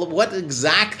what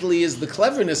exactly is the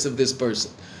cleverness of this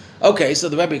person? Okay, so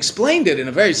the Rebbe explained it in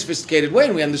a very sophisticated way,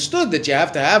 and we understood that you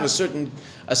have to have a certain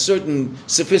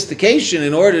sophistication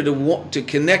in order to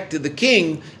connect to the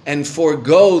king and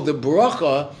forego the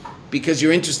bracha because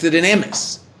you're interested in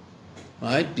emes.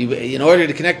 Right? In order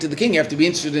to connect to the king, you have to be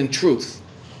interested in truth.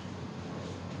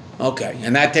 Okay,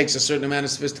 and that takes a certain amount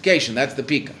of sophistication. That's the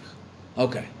pikach.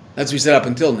 Okay, that's what we said up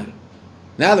until now.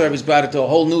 Now the Rebbe's brought it to a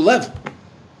whole new level.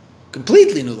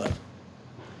 Completely new level.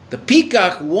 The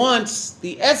Pikach wants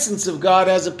the essence of God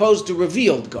as opposed to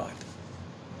revealed God.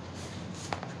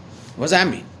 What does that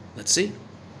mean? Let's see.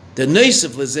 The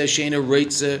Neisef Lezeh Sheina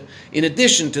Reitze, in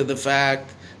addition to the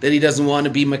fact that he doesn't want to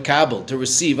be makabel, to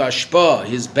receive ashpa,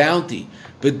 his bounty,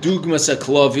 bedugmas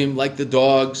aklovim, like the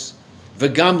dogs,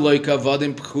 v'gam loika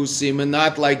vadim pchusim, and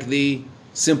not like the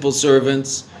simple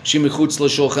servants, shemichutz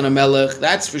l'shulchan hamelech.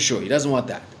 That's for sure. He doesn't want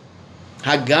that.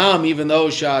 Hagam, even though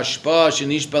shashpa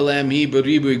shenishbalem hi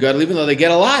beribu gadol, even though they get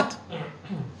a lot,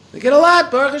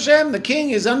 Baruch Hashem. The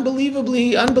king is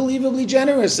unbelievably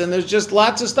generous, and there's just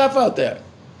lots of stuff out there.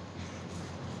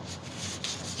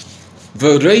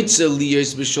 V'reitze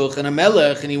liyos b'shulchan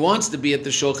hamelech, and he wants to be at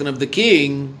the shulchan of the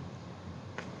king.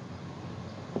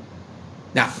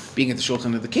 Now, being at the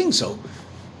shulchan of the king, so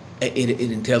it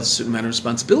entails a certain amount of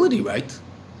responsibility, right?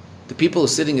 The people who are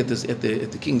sitting at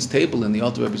the king's table in the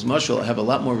Alter Rebbe's mashal have a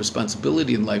lot more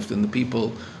responsibility in life than the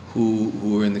people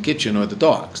who are in the kitchen or the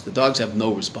dogs. The dogs have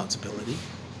no responsibility.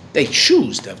 They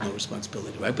choose to have no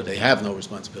responsibility, right? But they have no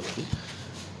responsibility.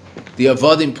 The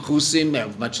avodim pchusim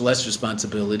have much less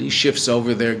responsibility. Shifts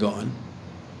over, they're gone.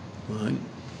 Right?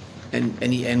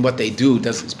 And what they do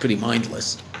is pretty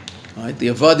mindless. Right? The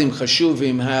avodim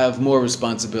chashuvim have more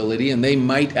responsibility, and they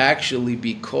might actually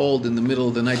be called in the middle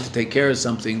of the night to take care of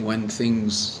something when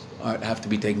things have to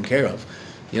be taken care of.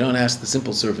 You don't ask the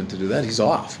simple servant to do that. He's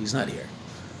off. He's not here.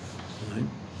 Right?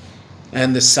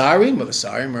 And the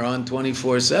sarim are on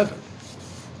 24/7.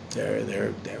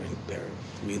 They're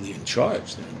really in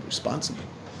charge. They're responsible.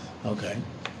 Okay.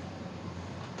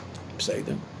 Say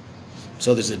them.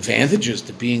 So there's advantages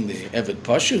to being the Evet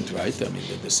Pashut, right? I mean,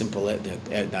 the simple, not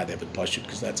Evet Pashut,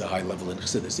 because that's a high level in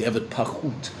Chassidus. The Evet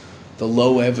Pachut, the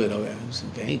low Evet,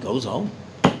 he goes home.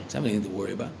 Doesn't have anything to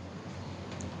worry about.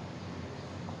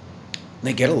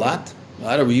 They get a lot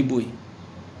of ribui.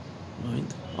 Right?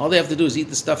 All they have to do is eat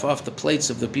the stuff off the plates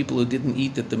of the people who didn't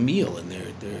eat at the meal, and they're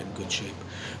in good shape.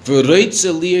 He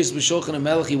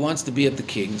wants to be at the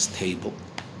king's table.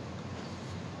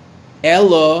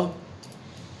 Elo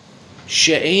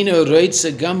she'eino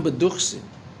roitze gam beduchsin.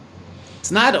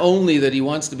 It's not only that he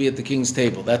wants to be at the king's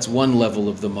table. That's one level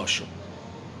of the mashal.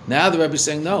 Now the Rebbe is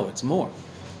saying, no, it's more.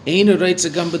 Eino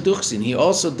roitze gam beduchsin. He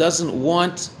also doesn't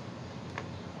want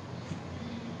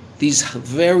these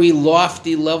very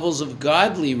lofty levels of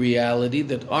godly reality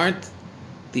that aren't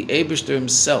the Eibishter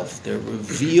himself. They're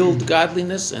revealed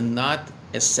godliness and not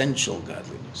essential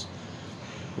godliness,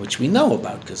 which we know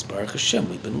about because Baruch Hashem,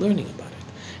 we've been learning about it.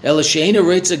 El she'eino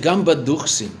roitze gam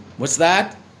beduchsin. What's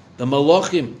that? The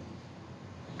malachim.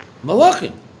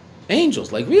 Malachim.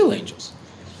 Angels, like real angels.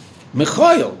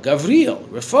 Michael, Gavriel,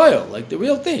 Raphael, like the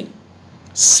real thing.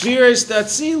 Spheres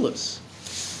Tatzilus.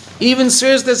 Even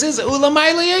Spheres Tatzilus.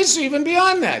 Ulamayla Yesu, even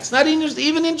beyond that. It's not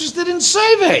even interested in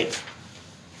Seivei.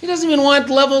 He doesn't even want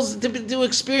levels to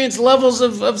experience levels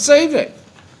of Seivei.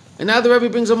 And now the Rebbe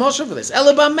brings a Moshe for this.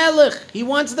 Elaba Melech. He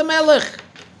wants the Melech.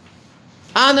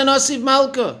 Ana Nasiv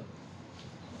Malka.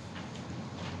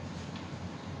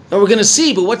 Now we're going to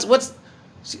see, but what's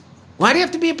why do you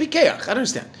have to be a Pikeach? I don't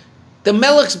understand. The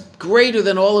Melech's greater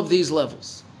than all of these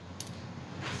levels.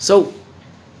 So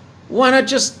why not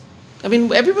just,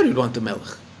 everybody would want the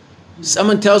Melech.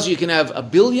 Someone tells you can have $1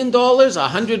 billion,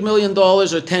 $100 million, or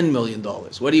 $10 million.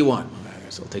 What do you want? Well, I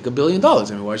guess I'll take $1 billion.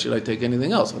 Why should I take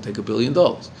anything else? I'll take $1 billion.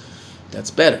 That's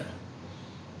better.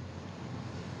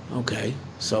 Okay,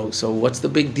 so what's the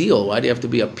big deal? Why do you have to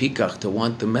be a pikach to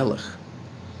want the melech?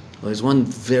 Well, there's one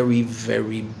very,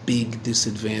 very big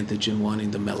disadvantage in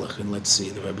wanting the melech, and let's see,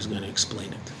 the Rebbe is going to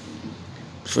explain it.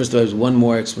 First, there's one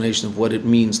more explanation of what it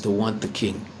means to want the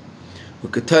king.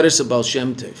 Ukataris Baal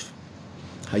Shem Tov,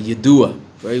 Hayedua,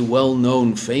 very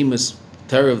well-known, famous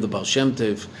Torah of the Baal Shem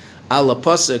Tov, Ala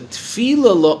Pasuk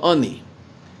Tfila Lo Ani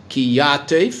Ki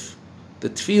Yatev, the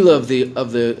tefillah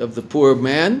of the poor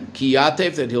man, Ki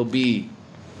Yatev, that he'll be,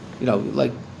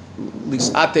 like at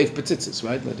least Atev Petitzis,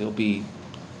 right? That he'll be,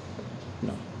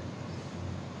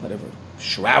 whatever,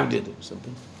 shrouded or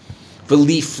something.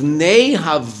 V'lifnei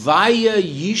Havaya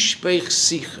Yishpech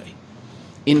Sichei.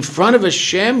 In front of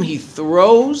Hashem, he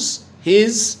throws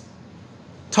his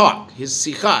talk, his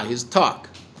sicha, his talk.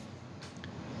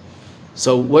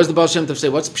 So what does the Baal Shem Tov say?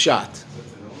 What's pshat?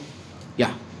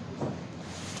 Yeah.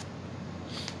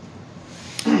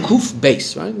 Kuf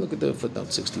base, right? Look at the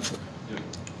footnote 64.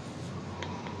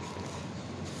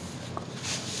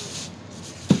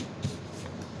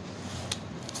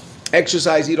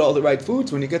 Exercise, eat all the right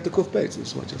foods. When you get the kuf base, this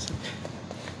is what you say.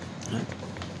 Right.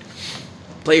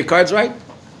 Play your cards right?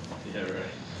 Yeah, right.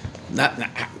 Not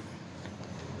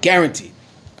guaranteed.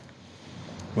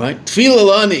 Right? Tfila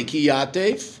lani ki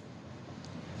yatev.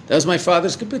 That was my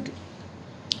father's kapitel.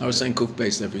 I was saying kuf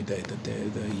base every day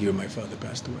the year my father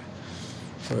passed away.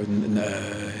 For 8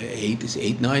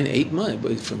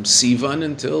 months, from Sivan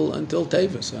until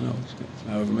Tevis. I don't know,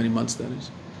 however many months that is.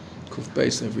 Kuf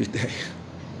base every day.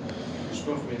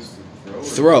 Shpuf means to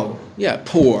throw. Yeah,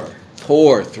 pour,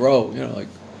 throw. Like.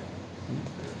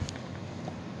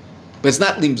 But it's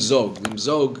not limzog.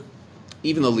 Limzog,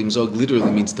 even though limzog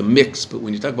literally means to mix, but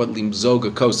when you talk about limzog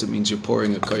a kos, it means you're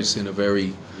pouring a kos in a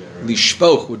very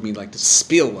lishpoch would mean like to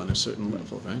spill on a certain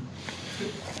level, right?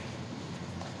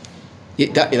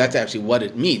 That's actually what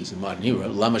it means in modern Hebrew.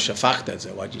 Lama shafachta,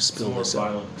 why'd you spill this? It's a more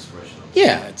violent expression.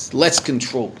 Yeah, it's less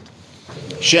controlled.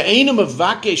 She'einu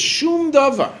mevake shum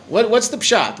davar. What's the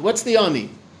pshat? What's the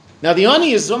ani? Now the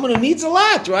ani is someone who needs a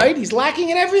lot, right? He's lacking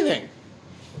in everything.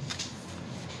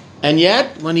 And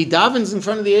yet, when he davens in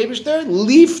front of the Eibishter,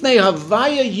 lifnei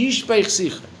havaya yishpech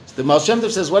sicha. The Baal Shem Tov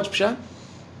says, what's pshat?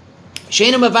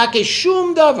 She'einu mevake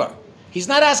shum davar. He's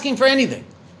not asking for anything.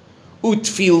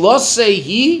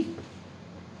 Utfilosehi.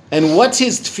 And what's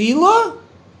his tefillah?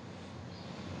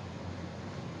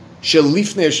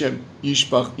 Shelifnei Hashem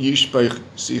yishpech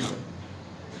sicha.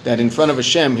 That in front of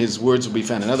Hashem, his words will be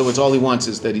found. In other words, all he wants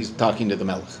is that he's talking to the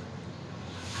Melech.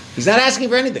 He's not asking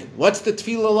for anything. What's the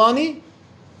tefillah lani?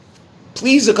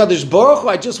 Please, HaKadosh Baruch Hu,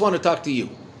 I just want to talk to you.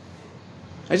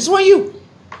 I just want you.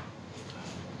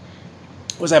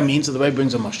 What does that mean? So the Rebbe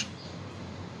brings a mashal.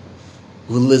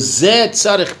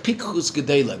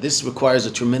 This requires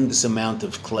a tremendous amount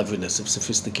of cleverness, of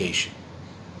sophistication.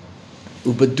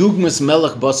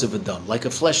 Like a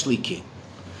fleshly king.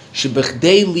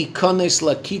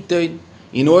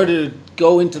 In order to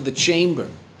go into the chamber.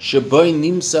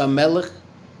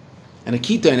 And a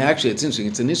kitoin, actually, it's interesting.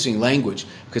 It's an interesting language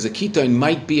because a kitoin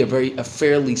might be a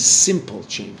fairly simple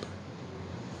chamber.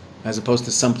 as opposed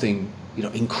to something,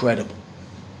 incredible.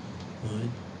 Right?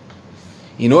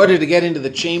 In order to get into the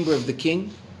chamber of the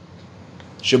king,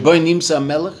 Shaboy Nimsa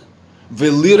Melech,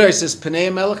 Velirais es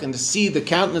Pnei Melech, and to see the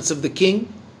countenance of the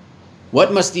king,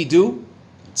 what must he do?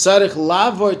 Tzarich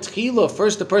lavor tchilo.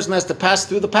 First, the person has to pass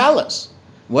through the palace.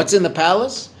 What's in the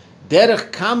palace?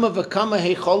 Derech kama v'kama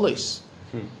heicholis.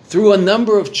 Through a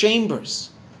number of chambers.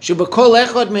 Shebakol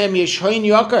echad mehem yeshoin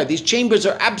yakar. These chambers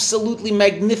are absolutely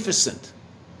magnificent.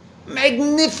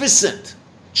 Magnificent.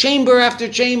 Chamber after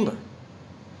chamber.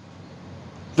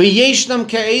 V'yeshnam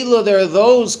ke'elo, there are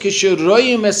those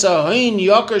kishuroyim esahoin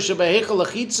yakar shebahechal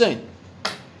achitzain.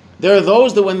 There are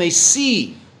those that when they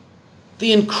see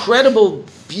the incredible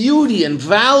beauty and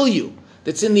value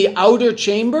that's in the outer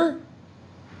chamber,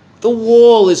 the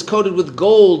wall is coated with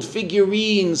gold,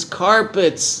 figurines,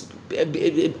 carpets,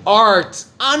 art.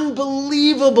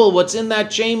 Unbelievable what's in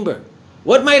that chamber.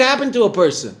 What might happen to a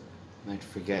person? Might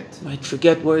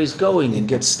forget Where he's going and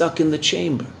get stuck in the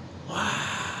chamber.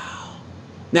 Wow.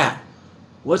 Now,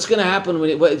 what's going to happen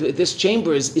when this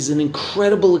chamber is an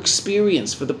incredible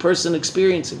experience for the person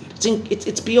experiencing it.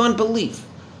 It's beyond belief.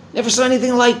 Never saw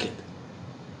anything like it.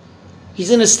 He's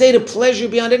in a state of pleasure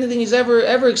beyond anything he's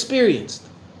ever experienced.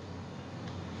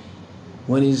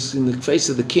 When he's in the face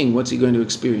of the king, what's he going to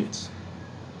experience?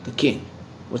 The king.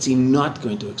 What's he not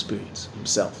going to experience?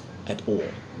 Himself. At all.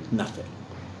 Nothing.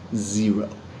 Zero.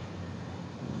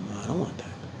 I don't want that.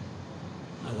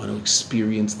 I want to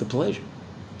experience the pleasure.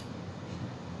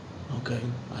 Okay?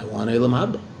 I want Elam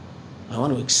Haba. I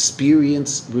want to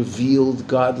experience revealed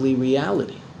godly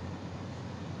reality.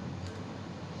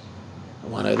 I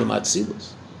want Elam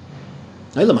Atzilus.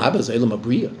 Elam Haba is Elam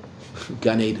Abriya.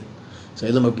 Gan Eden. So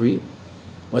Elam Abriya.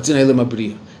 What's in Elam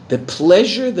Abriya? The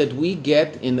pleasure that we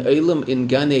get in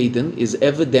Gan Eden is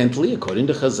evidently, according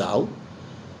to Chazal,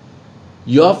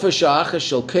 Yafa Sha'acha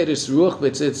Shel Keres Ruach.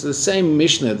 It's the same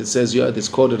Mishnah that says, that's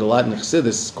quoted a lot in Chassidus,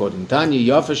 it's quoted in Tanya,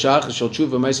 Yafa Sha'acha Shel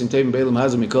Tshuva Meisim Tevim Be'elam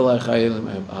Hazeh Mikol Ha'chai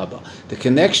Elam Haba. The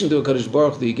connection to a Kadosh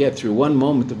Baruch that you get through one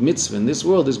moment of mitzvah in this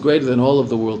world is greater than all of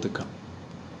the world to come.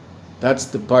 That's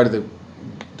the part of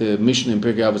the Mishnah in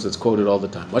Pirkei Avos that's quoted all the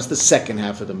time. What's the second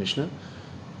half of the Mishnah?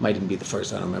 Might even be the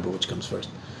first, I don't remember which comes first.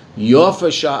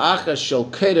 Yofa sha'acha shel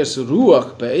keres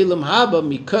ruach be'elam haba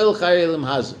mikol chai elam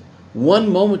hazeh. One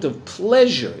moment of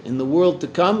pleasure in the world to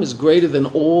come is greater than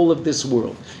all of this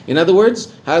world. In other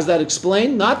words, how's that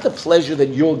explained? Not the pleasure that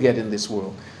you'll get in this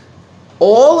world.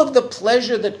 All of the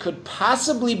pleasure that could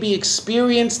possibly be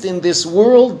experienced in this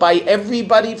world by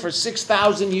everybody for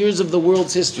 6,000 years of the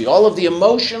world's history. All of the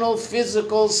emotional,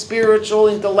 physical, spiritual,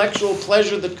 intellectual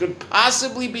pleasure that could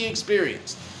possibly be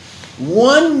experienced.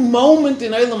 One moment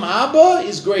in Elam Haba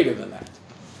is greater than that.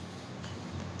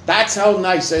 That's how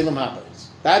nice Elam Haba is.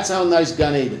 That's how nice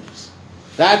Gan Eden is.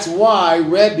 That's why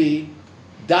Rebbe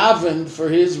davened for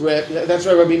his Rebbe,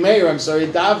 Rabbi Meir,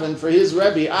 davened for his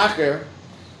Rebbe, Acher,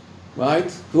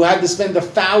 right, who had to spend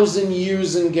 1,000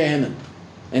 years in Gehenna.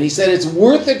 And he said it's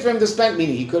worth it for him to spend,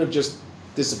 meaning he could have just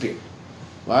disappeared.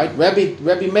 Right?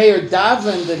 Rebbe Meir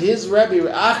davened that his Rebbe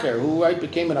Acher, who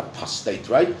became an apostate,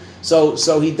 right? So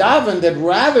he davened that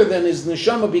rather than his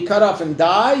neshama be cut off and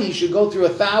die, he should go through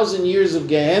 1,000 years of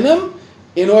Gehenna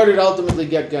in order to ultimately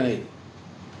get Gan Eden.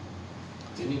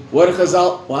 What a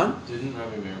Chazal? What? Didn't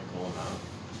Rabbi Meir pull him out?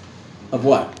 Of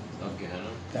what? Of Gehenna?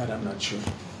 That I'm not sure.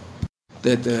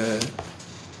 That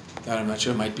I'm not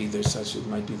sure. Might be there's such a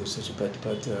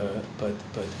but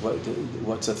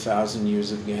what's 1,000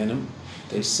 years of Gehenna?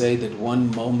 They say that one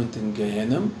moment in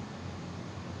Gehenna,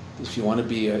 if you want to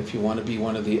be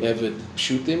one of the Eved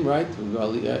Pshutim, right?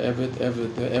 Eved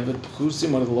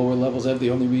Pchusim, one of the lower levels. The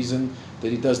only reason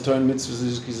that he does Torah mitzvahs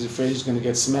is because he's afraid he's going to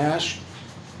get smashed.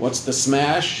 What's the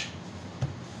smash?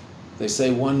 They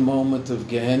say one moment of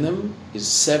Gehenna is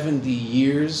 70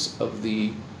 years of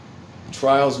the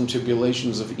trials and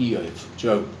tribulations of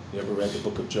Job. You ever read the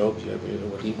book of Job? You ever hear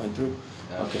what he went through?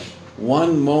 Okay.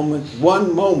 One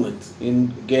moment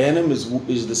in Gehenna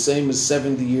is the same as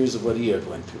 70 years of what Iyov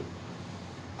went through.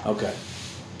 Okay.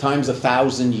 Times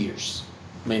 1,000 years.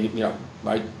 I mean,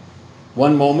 right?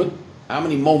 One moment. How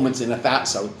many moments in 1,000?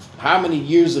 So how many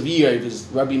years of Iyov is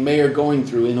Rabbi Meir going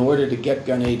through in order to get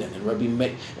Gan Eden? And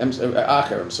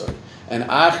Acher. And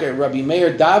Acher, Rabbi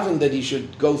Meir davened that he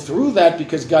should go through that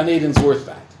because Gan Eden's worth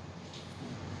that.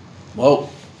 Whoa,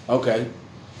 okay.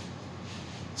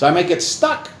 So I might get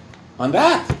stuck on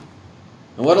that.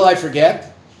 And what will I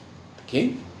forget? The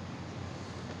king.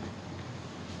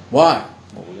 Why?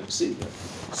 Well, we're going to see.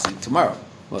 We'll see tomorrow.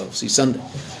 Well, we'll see Sunday.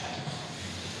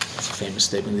 It's a famous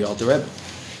statement of the Alter Rebbe.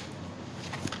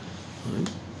 Right?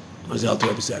 What does the Alter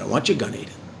Rebbe say? I don't want your Gan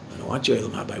Eden. I don't want your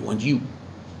Elam Haba. I want you.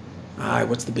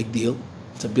 What's the big deal?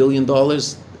 It's $1 billion,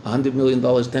 $100 million,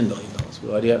 $10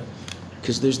 million.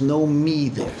 Because there's no me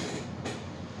there.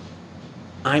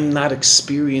 I'm not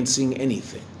experiencing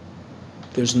anything.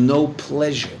 There's no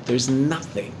pleasure. There's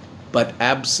nothing but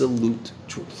absolute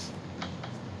truth.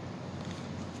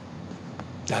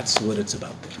 That's what it's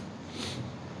about.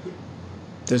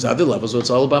 There's other levels where it's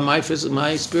all about my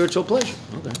spiritual pleasure.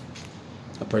 Okay.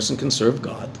 A person can serve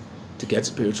God to get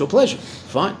spiritual pleasure.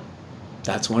 Fine.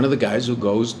 That's one of the guys who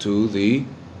goes to the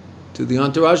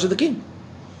entourage of the king.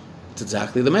 It's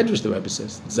exactly the Medrash, the Rebbe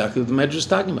says. Exactly what the Medrash is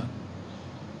talking about.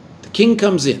 The king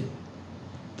comes in.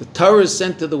 The Torah is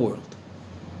sent to the world.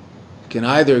 You can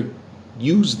either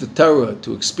use the Torah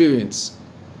to experience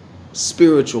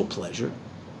spiritual pleasure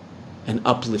and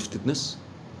upliftedness,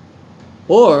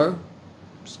 or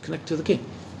just connect to the king,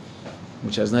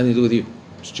 which has nothing to do with you.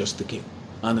 It's just the king.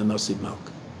 Ana Nosib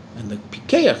Malka. And the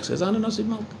Pikeach says, Ana Nosib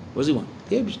Malka. What does he want?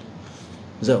 The Eibishter.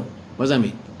 So, what does that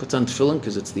mean? Puts on tefillin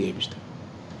because it's the Eibishter.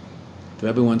 The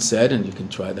Rebbe once said, and you can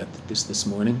try that this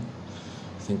morning,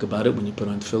 think about it when you put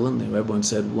on tefillin. The Rebbe once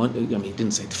said, he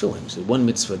didn't say tefillin, he said one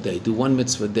mitzvah a day. Do one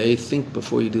mitzvah a day. Think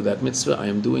before you do that mitzvah, I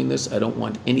am doing this. I don't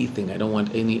want anything. I don't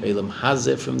want any elam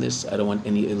hazeh from this. I don't want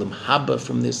any elam haba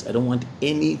from this. I don't want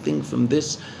anything from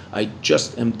this. I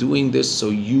just am doing this so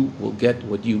you will get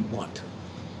what you want.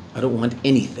 I don't want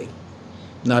anything.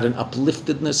 Not an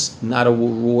upliftedness, not a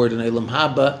reward in elam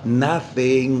haba,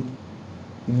 nothing.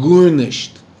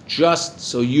 Gurnished. Just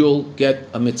so you'll get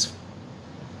a mitzvah.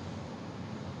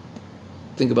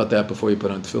 Think about that before you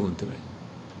put on tefillin today.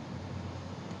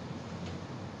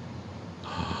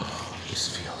 Oh, this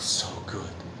feels so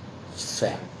good.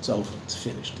 Fat. It's over. It's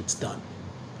finished. It's done.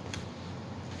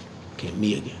 Okay,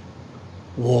 me again.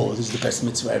 Whoa, this is the best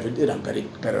mitzvah I ever did. I'm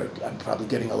probably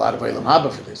getting a lot of Eilam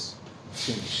Haba for this.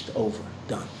 Finished. Over.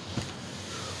 Done.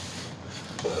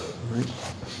 Right?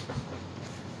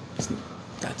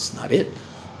 That's not it.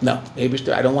 No,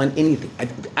 Eibishter, I don't want anything.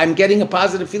 I'm getting a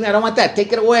positive feeling. I don't want that.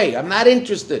 Take it away. I'm not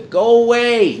interested. Go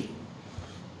away.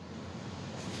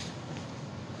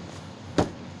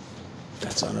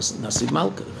 That's on Nasib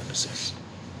Malka, the Rebbe says.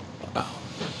 Wow.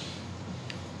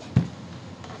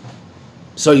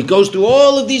 So he goes through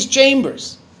all of these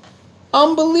chambers.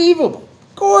 Unbelievable.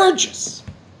 Gorgeous.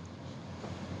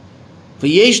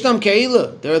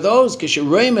 There are those, and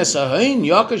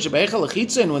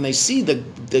when they see the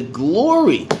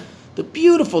glory, the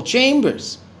beautiful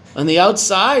chambers on the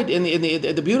outside,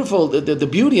 the beautiful the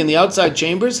beauty in the outside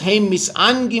chambers,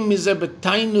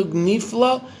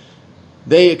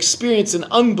 they experience an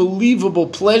unbelievable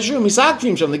pleasure.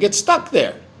 They get stuck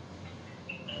there.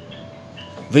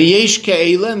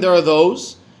 And there are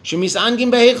those. There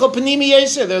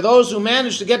are those who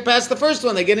manage to get past the first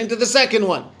one. They get into the second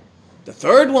one. The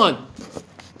third one,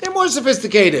 they're more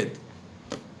sophisticated.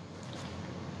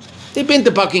 They've been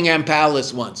to Buckingham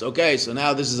Palace once. Okay, so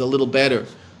now this is a little better.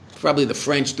 Probably the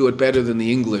French do it better than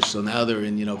the English, so now they're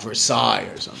in, Versailles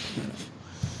or something.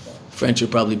 French are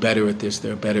probably better at this.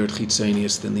 They're better at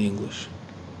chitzonius than the English.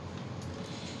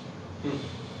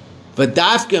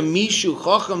 V'dafka mishu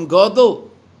chocham godol.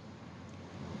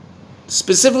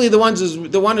 Specifically, the one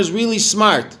who's really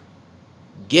smart.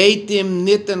 Geitim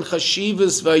nitan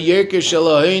chashivas vayerker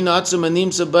shalahayin atzum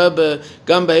animsa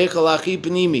gam beichel achi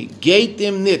pnimi.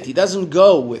 Geitim nit. He doesn't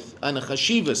go with an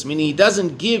chashivas, meaning he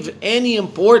doesn't give any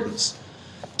importance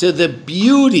to the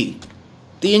beauty.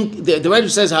 The writer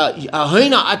says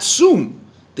hahoina atzum,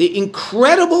 the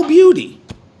incredible beauty.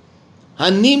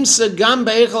 Hanimsa gam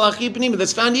beichel achi pnimi.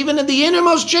 That's found even in the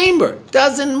innermost chamber.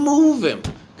 Doesn't move him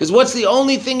because what's the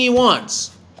only thing he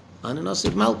wants?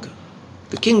 Ananasiv Malka.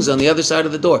 The king's on the other side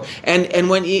of the door. And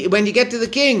when you get to the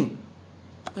king,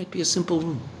 it might be a simple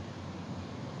room.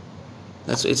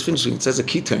 It's finishing. It says a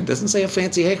kitan. It doesn't say a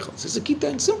fancy heichel. It says a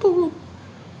kitan, simple room.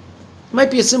 It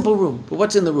might be a simple room, but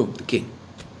what's in the room? The king.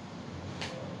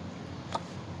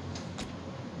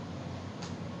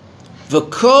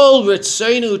 V'kol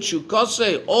ritzonu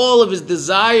chukose, all of his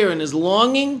desire and his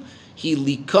longing, he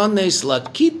likones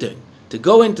lakitan, to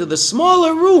go into the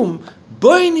smaller room,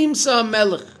 boinim sa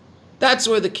melech. That's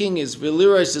where the king is.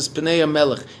 V'liros is Pnei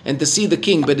Melech, and to see the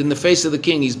king, but in the face of the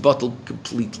king, he's bottled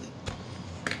completely.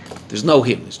 There's no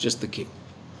him. It's just the king.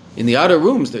 In the outer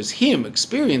rooms, there's him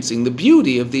experiencing the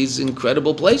beauty of these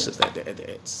incredible places.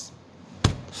 It's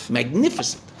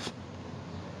magnificent.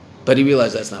 But he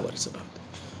realized that's not what it's about.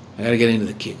 I got to get into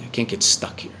the king. I can't get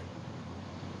stuck here.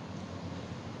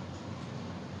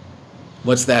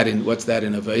 What's that in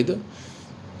Aveda?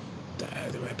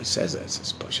 The Rebbe says that.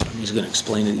 He's going to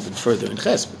explain it even further in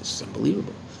Ches, but this is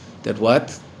unbelievable. That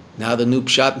what? Now the new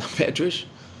pshat in the Medrash?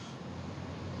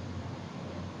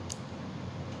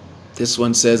 This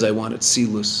one says, I want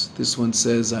Atzilus. This one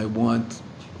says, I want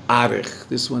Arich.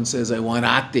 This one says, I want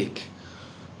Atik.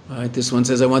 Right? This one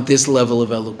says, I want this level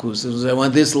of Elokus. This one says, I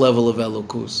want this level of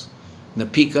Elokus. And the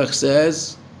Pikach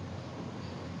says,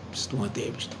 just want the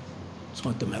Eibishter. Just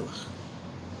want the Melech.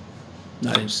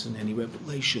 Not interested in any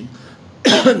revelation.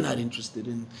 Not interested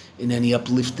in any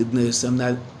upliftedness. I'm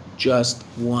not, just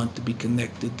want to be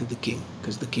connected to the king,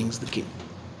 because the king's the king.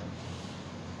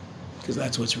 Because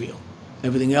that's what's real.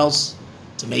 Everything else,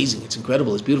 it's amazing, it's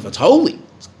incredible, it's beautiful, it's holy,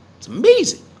 it's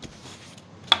amazing.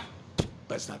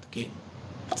 But it's not the king.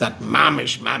 It's not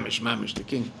mamish, the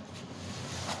king.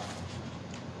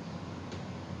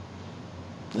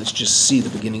 Let's just see the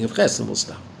beginning of Ches and we'll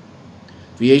stop.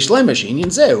 Famous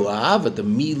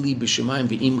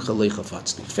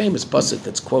pasuk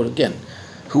that's quote again.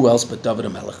 Who else but David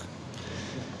HaMelech?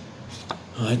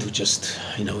 All right, we just,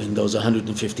 in those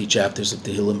 150 chapters of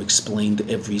Tehillim explained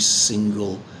every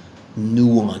single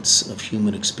nuance of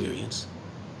human experience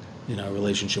in our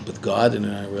relationship with God and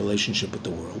in our relationship with the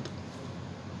world.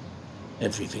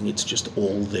 Everything, it's just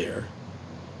all there.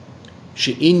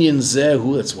 She'inyan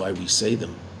zehu, that's why we say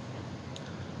them.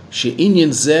 She'inyan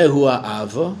zehu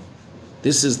ha'ava,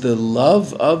 this is the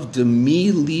love of Demi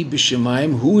li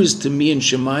b'shemayim, who is to me in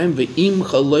Shemayim, ve'im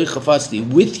chaloi chafatzti.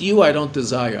 With you, I don't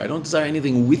desire. I don't desire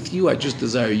anything with you, I just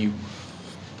desire you.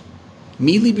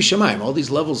 Mi li b'shemayim, all these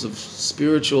levels of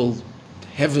spiritual,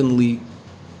 heavenly,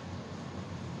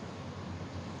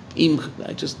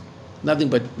 nothing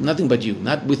but you,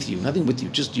 not with you, nothing with you,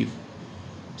 just you.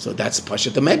 So that's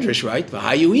Pashat the Medrash, right?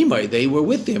 V'hayu imay, they were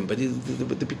with him, but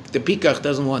the Pikach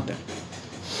doesn't want that.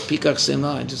 Pikach said, no,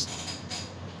 I just...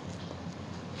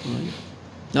 Right.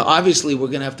 Now, obviously, we're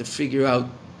going to have to figure out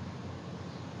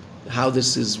how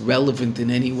this is relevant in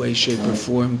any way, shape, or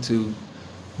form to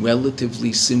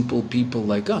relatively simple people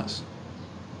like us.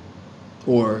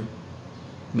 Or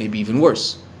maybe even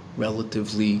worse,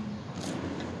 relatively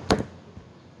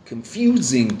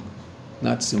confusing,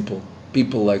 not simple,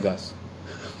 people like us.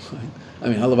 Right? I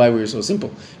mean, halavai, we were so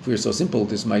simple. If we were so simple,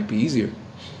 this might be easier.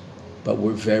 But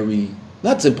we're very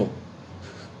not simple.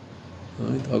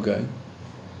 Right? Okay.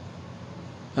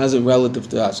 How's it relative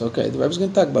to us? Okay, the Rebbe's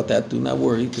going to talk about that. Do not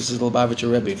worry. This is Lubavitcher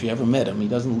Rebbe. If you ever met him, he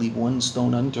doesn't leave one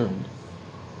stone unturned.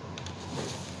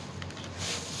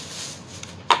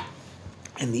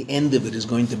 And the end of it is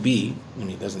going to be,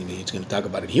 he doesn't even, he's going to talk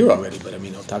about it here already, but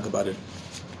he'll talk about it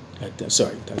he talks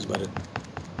about it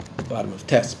at the bottom of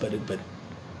Tess, but it's going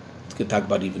to talk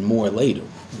about it even more later,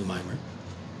 the Mimer.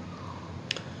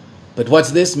 But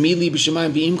what's this? Mili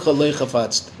b'shemayim v'imcha lo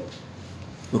chafatzt.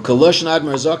 I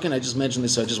just mentioned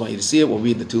this, so I just want you to see it. We'll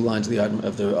read the 2 lines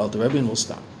of the Alter Rebbe and we'll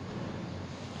stop.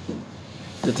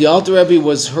 That the Alter Rebbe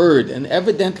was heard, and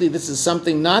evidently this is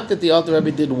something not that the Alter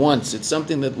Rebbe did once, it's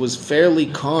something that was fairly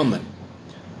common.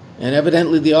 And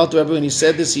evidently the Alter Rebbe, when he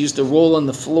said this, he used to roll on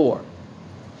the floor.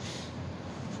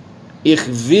 Ich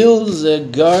will ze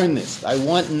gar nicht, I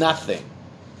want nothing.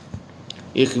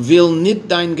 Ich will nit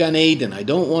dein Gan Eden, I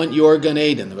don't want your Gan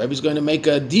Eden. The Rebbe's going to make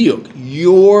a diuk,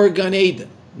 your Gan Eden.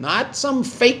 Not some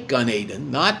fake Gan Eden,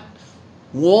 not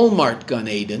Walmart Gan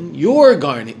Eden, your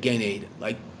Gan Eden,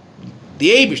 like the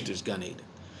Eibishter's Gan Eden.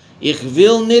 Ich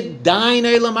will nit dein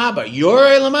Elam Abba, your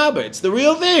Elam Abba, it's the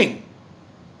real thing.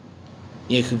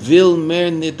 Ich will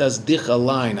mer nit as dich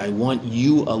allein, I want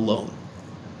you alone.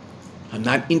 I'm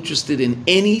not interested in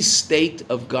any state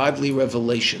of godly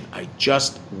revelation. I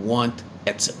just want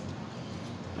etzem.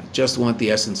 I just want the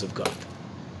essence of God.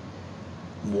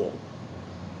 Whoa.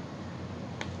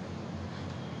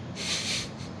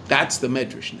 That's the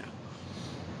medrash now.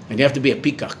 And you have to be a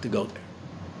pikach to go there.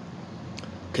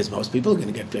 Because most people are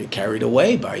going to get very carried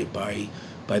away by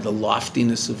the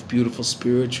loftiness of beautiful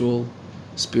spiritual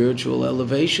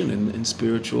elevation and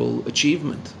spiritual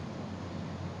achievement.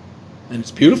 And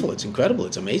it's beautiful, it's incredible,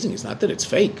 it's amazing. It's not that it's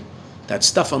fake. That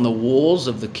stuff on the walls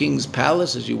of the king's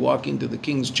palace as you walk into the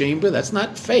king's chamber, that's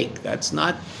not fake. It's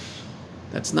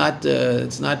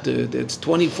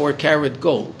 24 karat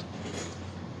gold.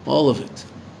 All of it.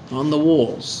 On the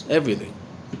walls, everything.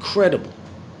 Incredible.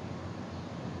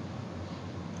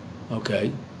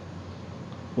 Okay.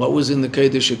 What was in the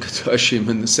Kodesh HaKadoshim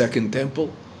in the second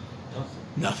temple?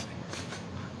 Nothing.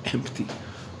 Empty.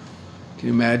 Can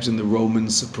you imagine the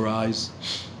Romans' surprise?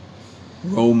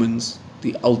 Romans,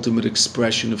 the ultimate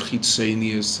expression of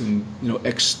chitzenius and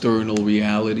external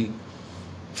reality,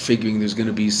 figuring there's going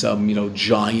to be some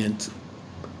giant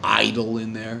idol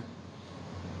in there.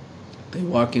 They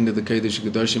walk into the Kodesh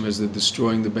HaKadoshim as they're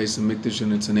destroying the Beis HaMikdash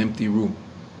and it's an empty room.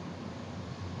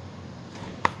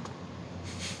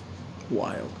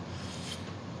 Wild.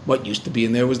 What used to be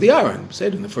in there was the Aron.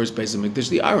 Said in the first Beis Hamikdash,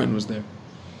 the Aron was there.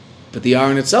 But the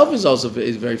Aron itself is also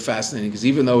very fascinating, because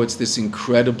even though it's this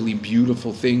incredibly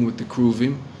beautiful thing with the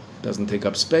Kruvim, it doesn't take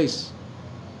up space.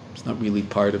 It's not really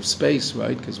part of space,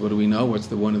 right? Because what do we know? What's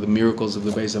one of the miracles of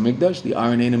the Beis Hamikdash? The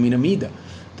Aron Eina Min Amida.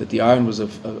 That the Aron was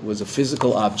a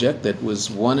physical object that was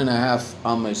 1.5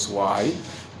 ames wide,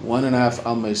 1.5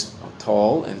 ames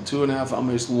tall, and 2.5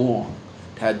 ames long.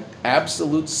 It had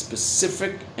absolute,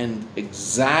 specific, and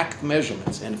exact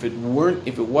measurements. And if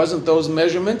it wasn't those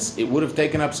measurements, it would have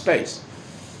taken up space.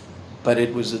 But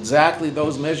it was exactly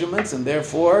those measurements, and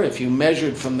therefore, if you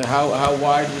measured from how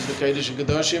wide was the Kodesh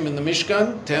HaKadoshim in the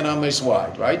Mishkan, 10 ames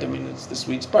wide, right? I mean, it's this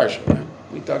week's parsha, right?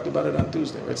 We talked about it on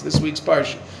Tuesday. Right? It's this week's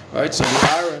parsha, right? So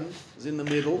the Aron is in the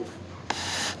middle.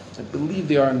 I believe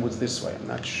the Aron was this way. I'm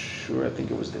not sure. I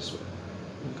think it was this way.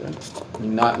 Okay, I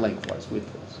mean, not lengthwise,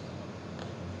 widthwise,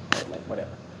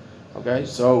 whatever. Okay,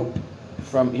 so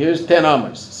here's 10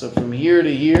 ames. So from here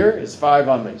to here is 5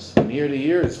 ames. From here to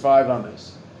here is 5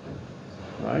 ames.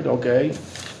 Right? Okay.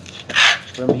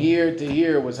 From here to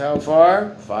here was how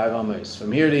far? 5 ames.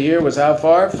 From here to here was how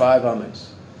far? 5 ames.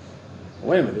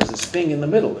 Wait a minute, there's this thing in the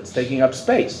middle that's taking up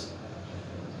space.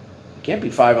 It can't be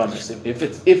 5 ames. If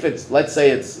it's let's say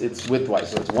it's widthwise,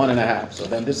 so it's 1.5. So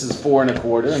then this is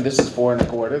 4.25, and this is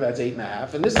 4.25. That's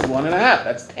 8.5, and this is 1.5.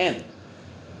 That's 10.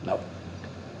 No.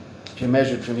 If you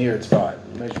measured from here, it's 5.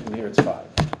 You measured from here, it's 5.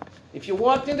 If you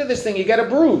walked into this thing, you get a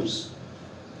bruise.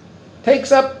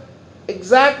 Takes up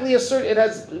exactly it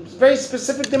has very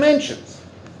specific dimensions.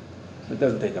 It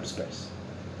doesn't take up space.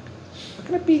 How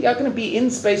can it be in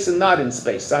space and not in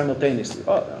space simultaneously?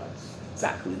 Oh, no, that's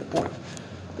exactly the point.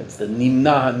 That's the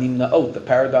nimnaot, the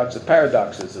paradox of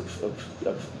paradoxes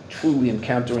of truly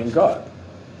encountering God.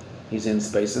 He's in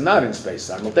space and not in space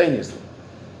simultaneously.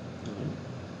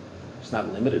 He's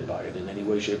not limited by it in any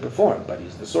way, shape, or form, but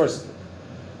he's the source of it.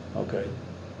 Okay,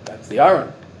 that's the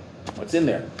Aron. What's in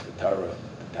there? The Torah,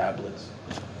 the tablets,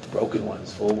 broken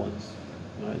ones, full ones.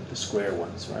 Right, the square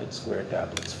ones, right? Square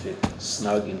tablets fit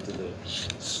snug into the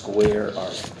square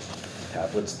ark.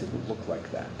 Tablets didn't look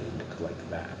like that. They looked like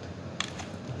that.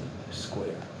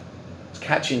 Square. It's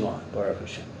catching on, Baruch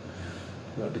Hashem.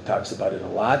 Rabbi talks about it a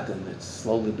lot, and it's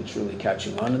slowly but surely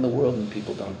catching on in the world, and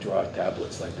people don't draw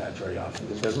tablets like that very often,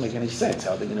 because it doesn't make any sense.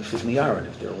 How are they going to fit in the Aron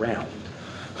if they're round?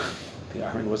 The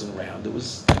Aron wasn't round. It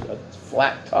was a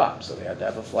flat top, so they had to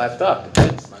have a flat top to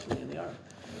fit snugly in the Aron.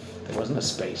 There wasn't a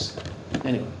space.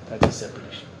 Anyway, that's a separate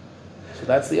issue. So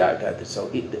that's the Ark. So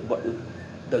the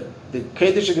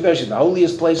Kodesh HaKadoshim, the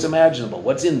holiest place imaginable,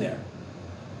 what's in there?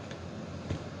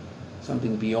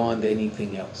 Something beyond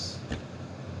anything else.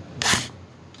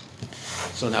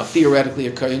 So now theoretically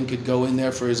a Kohen could go in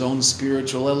there for his own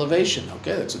spiritual elevation.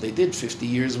 Okay, that's what they did 50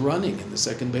 years running in the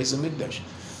second Beis Hamikdash.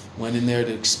 Went in there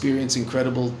to experience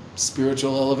incredible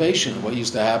spiritual elevation. What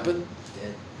used to happen?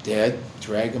 Dead,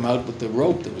 drag him out with the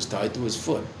rope that was tied to his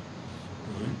foot.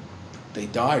 Mm-hmm. They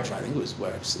died for, I think it was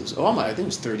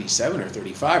 37 or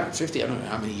 35 or 50. I don't know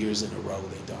how many years in a row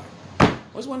they died.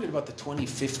 I was wondering about the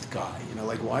 25th guy.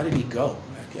 Why did he go?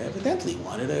 Evidently he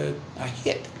wanted a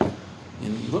hit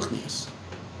in Luchnius.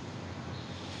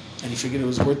 And he figured it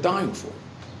was worth dying for.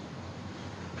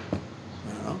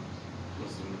 I don't know.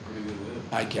 Must have been a pretty good hit.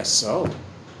 I guess so.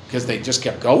 Because they just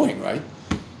kept going, right?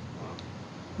 I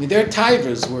mean, their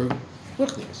tivers were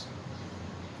Luchnius.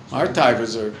 Our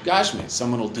tivers are Gashmi.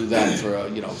 Someone will do that for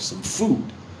some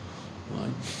food.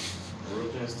 Right?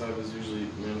 Luchnius tivers usually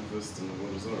manifest in the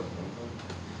Word of Zohar.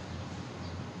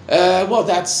 Well,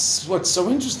 that's what's so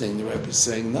interesting. The Rebbe is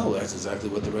saying no. That's exactly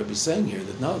what the Rebbe is saying here.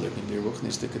 That no, there can be a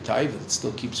Ruchnis to Ketaiva that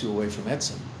still keeps you away from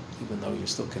Etzem, even though you're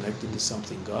still connected to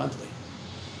something godly.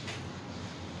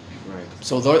 Right.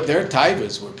 So their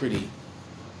taivas were pretty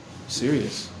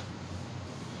serious.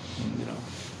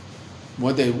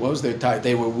 What was their taiva?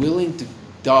 They were willing to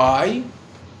die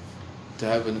to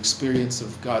have an experience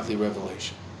of godly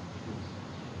revelation.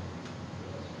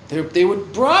 They were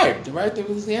bribed, right? It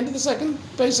was the end of the second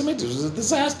Beis Hamikdash. It was a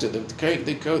disaster.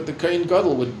 The Kohen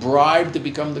Gadol would bribe to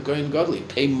become the Kohen Gadol. He'd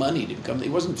pay money to become. He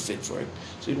wasn't fit for it,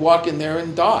 so he'd walk in there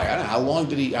and die. I don't know how long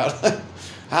did he.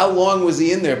 How long was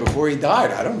he in there before he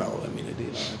died? I don't know. I mean,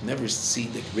 I've never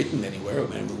seen it written anywhere.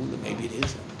 Maybe it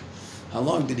is. How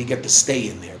long did he get to stay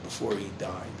in there before he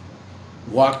died?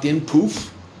 Walked in,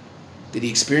 poof. Did he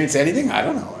experience anything? I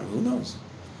don't know. Who knows?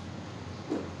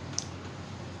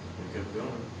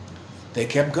 They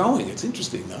kept going. It's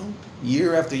interesting, though.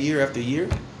 Year after year after year.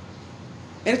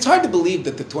 And it's hard to believe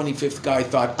that the 25th guy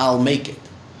thought, I'll make it.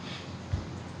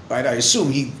 Right? I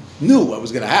assume he knew what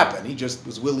was going to happen. He just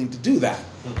was willing to do that.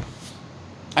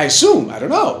 I assume. I don't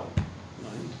know.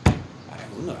 I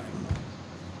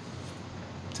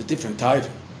It's a different tithe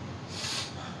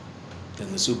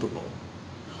than the Super Bowl.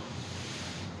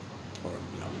 Or,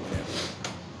 whatever.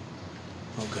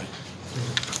 Okay.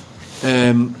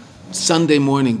 Sunday morning.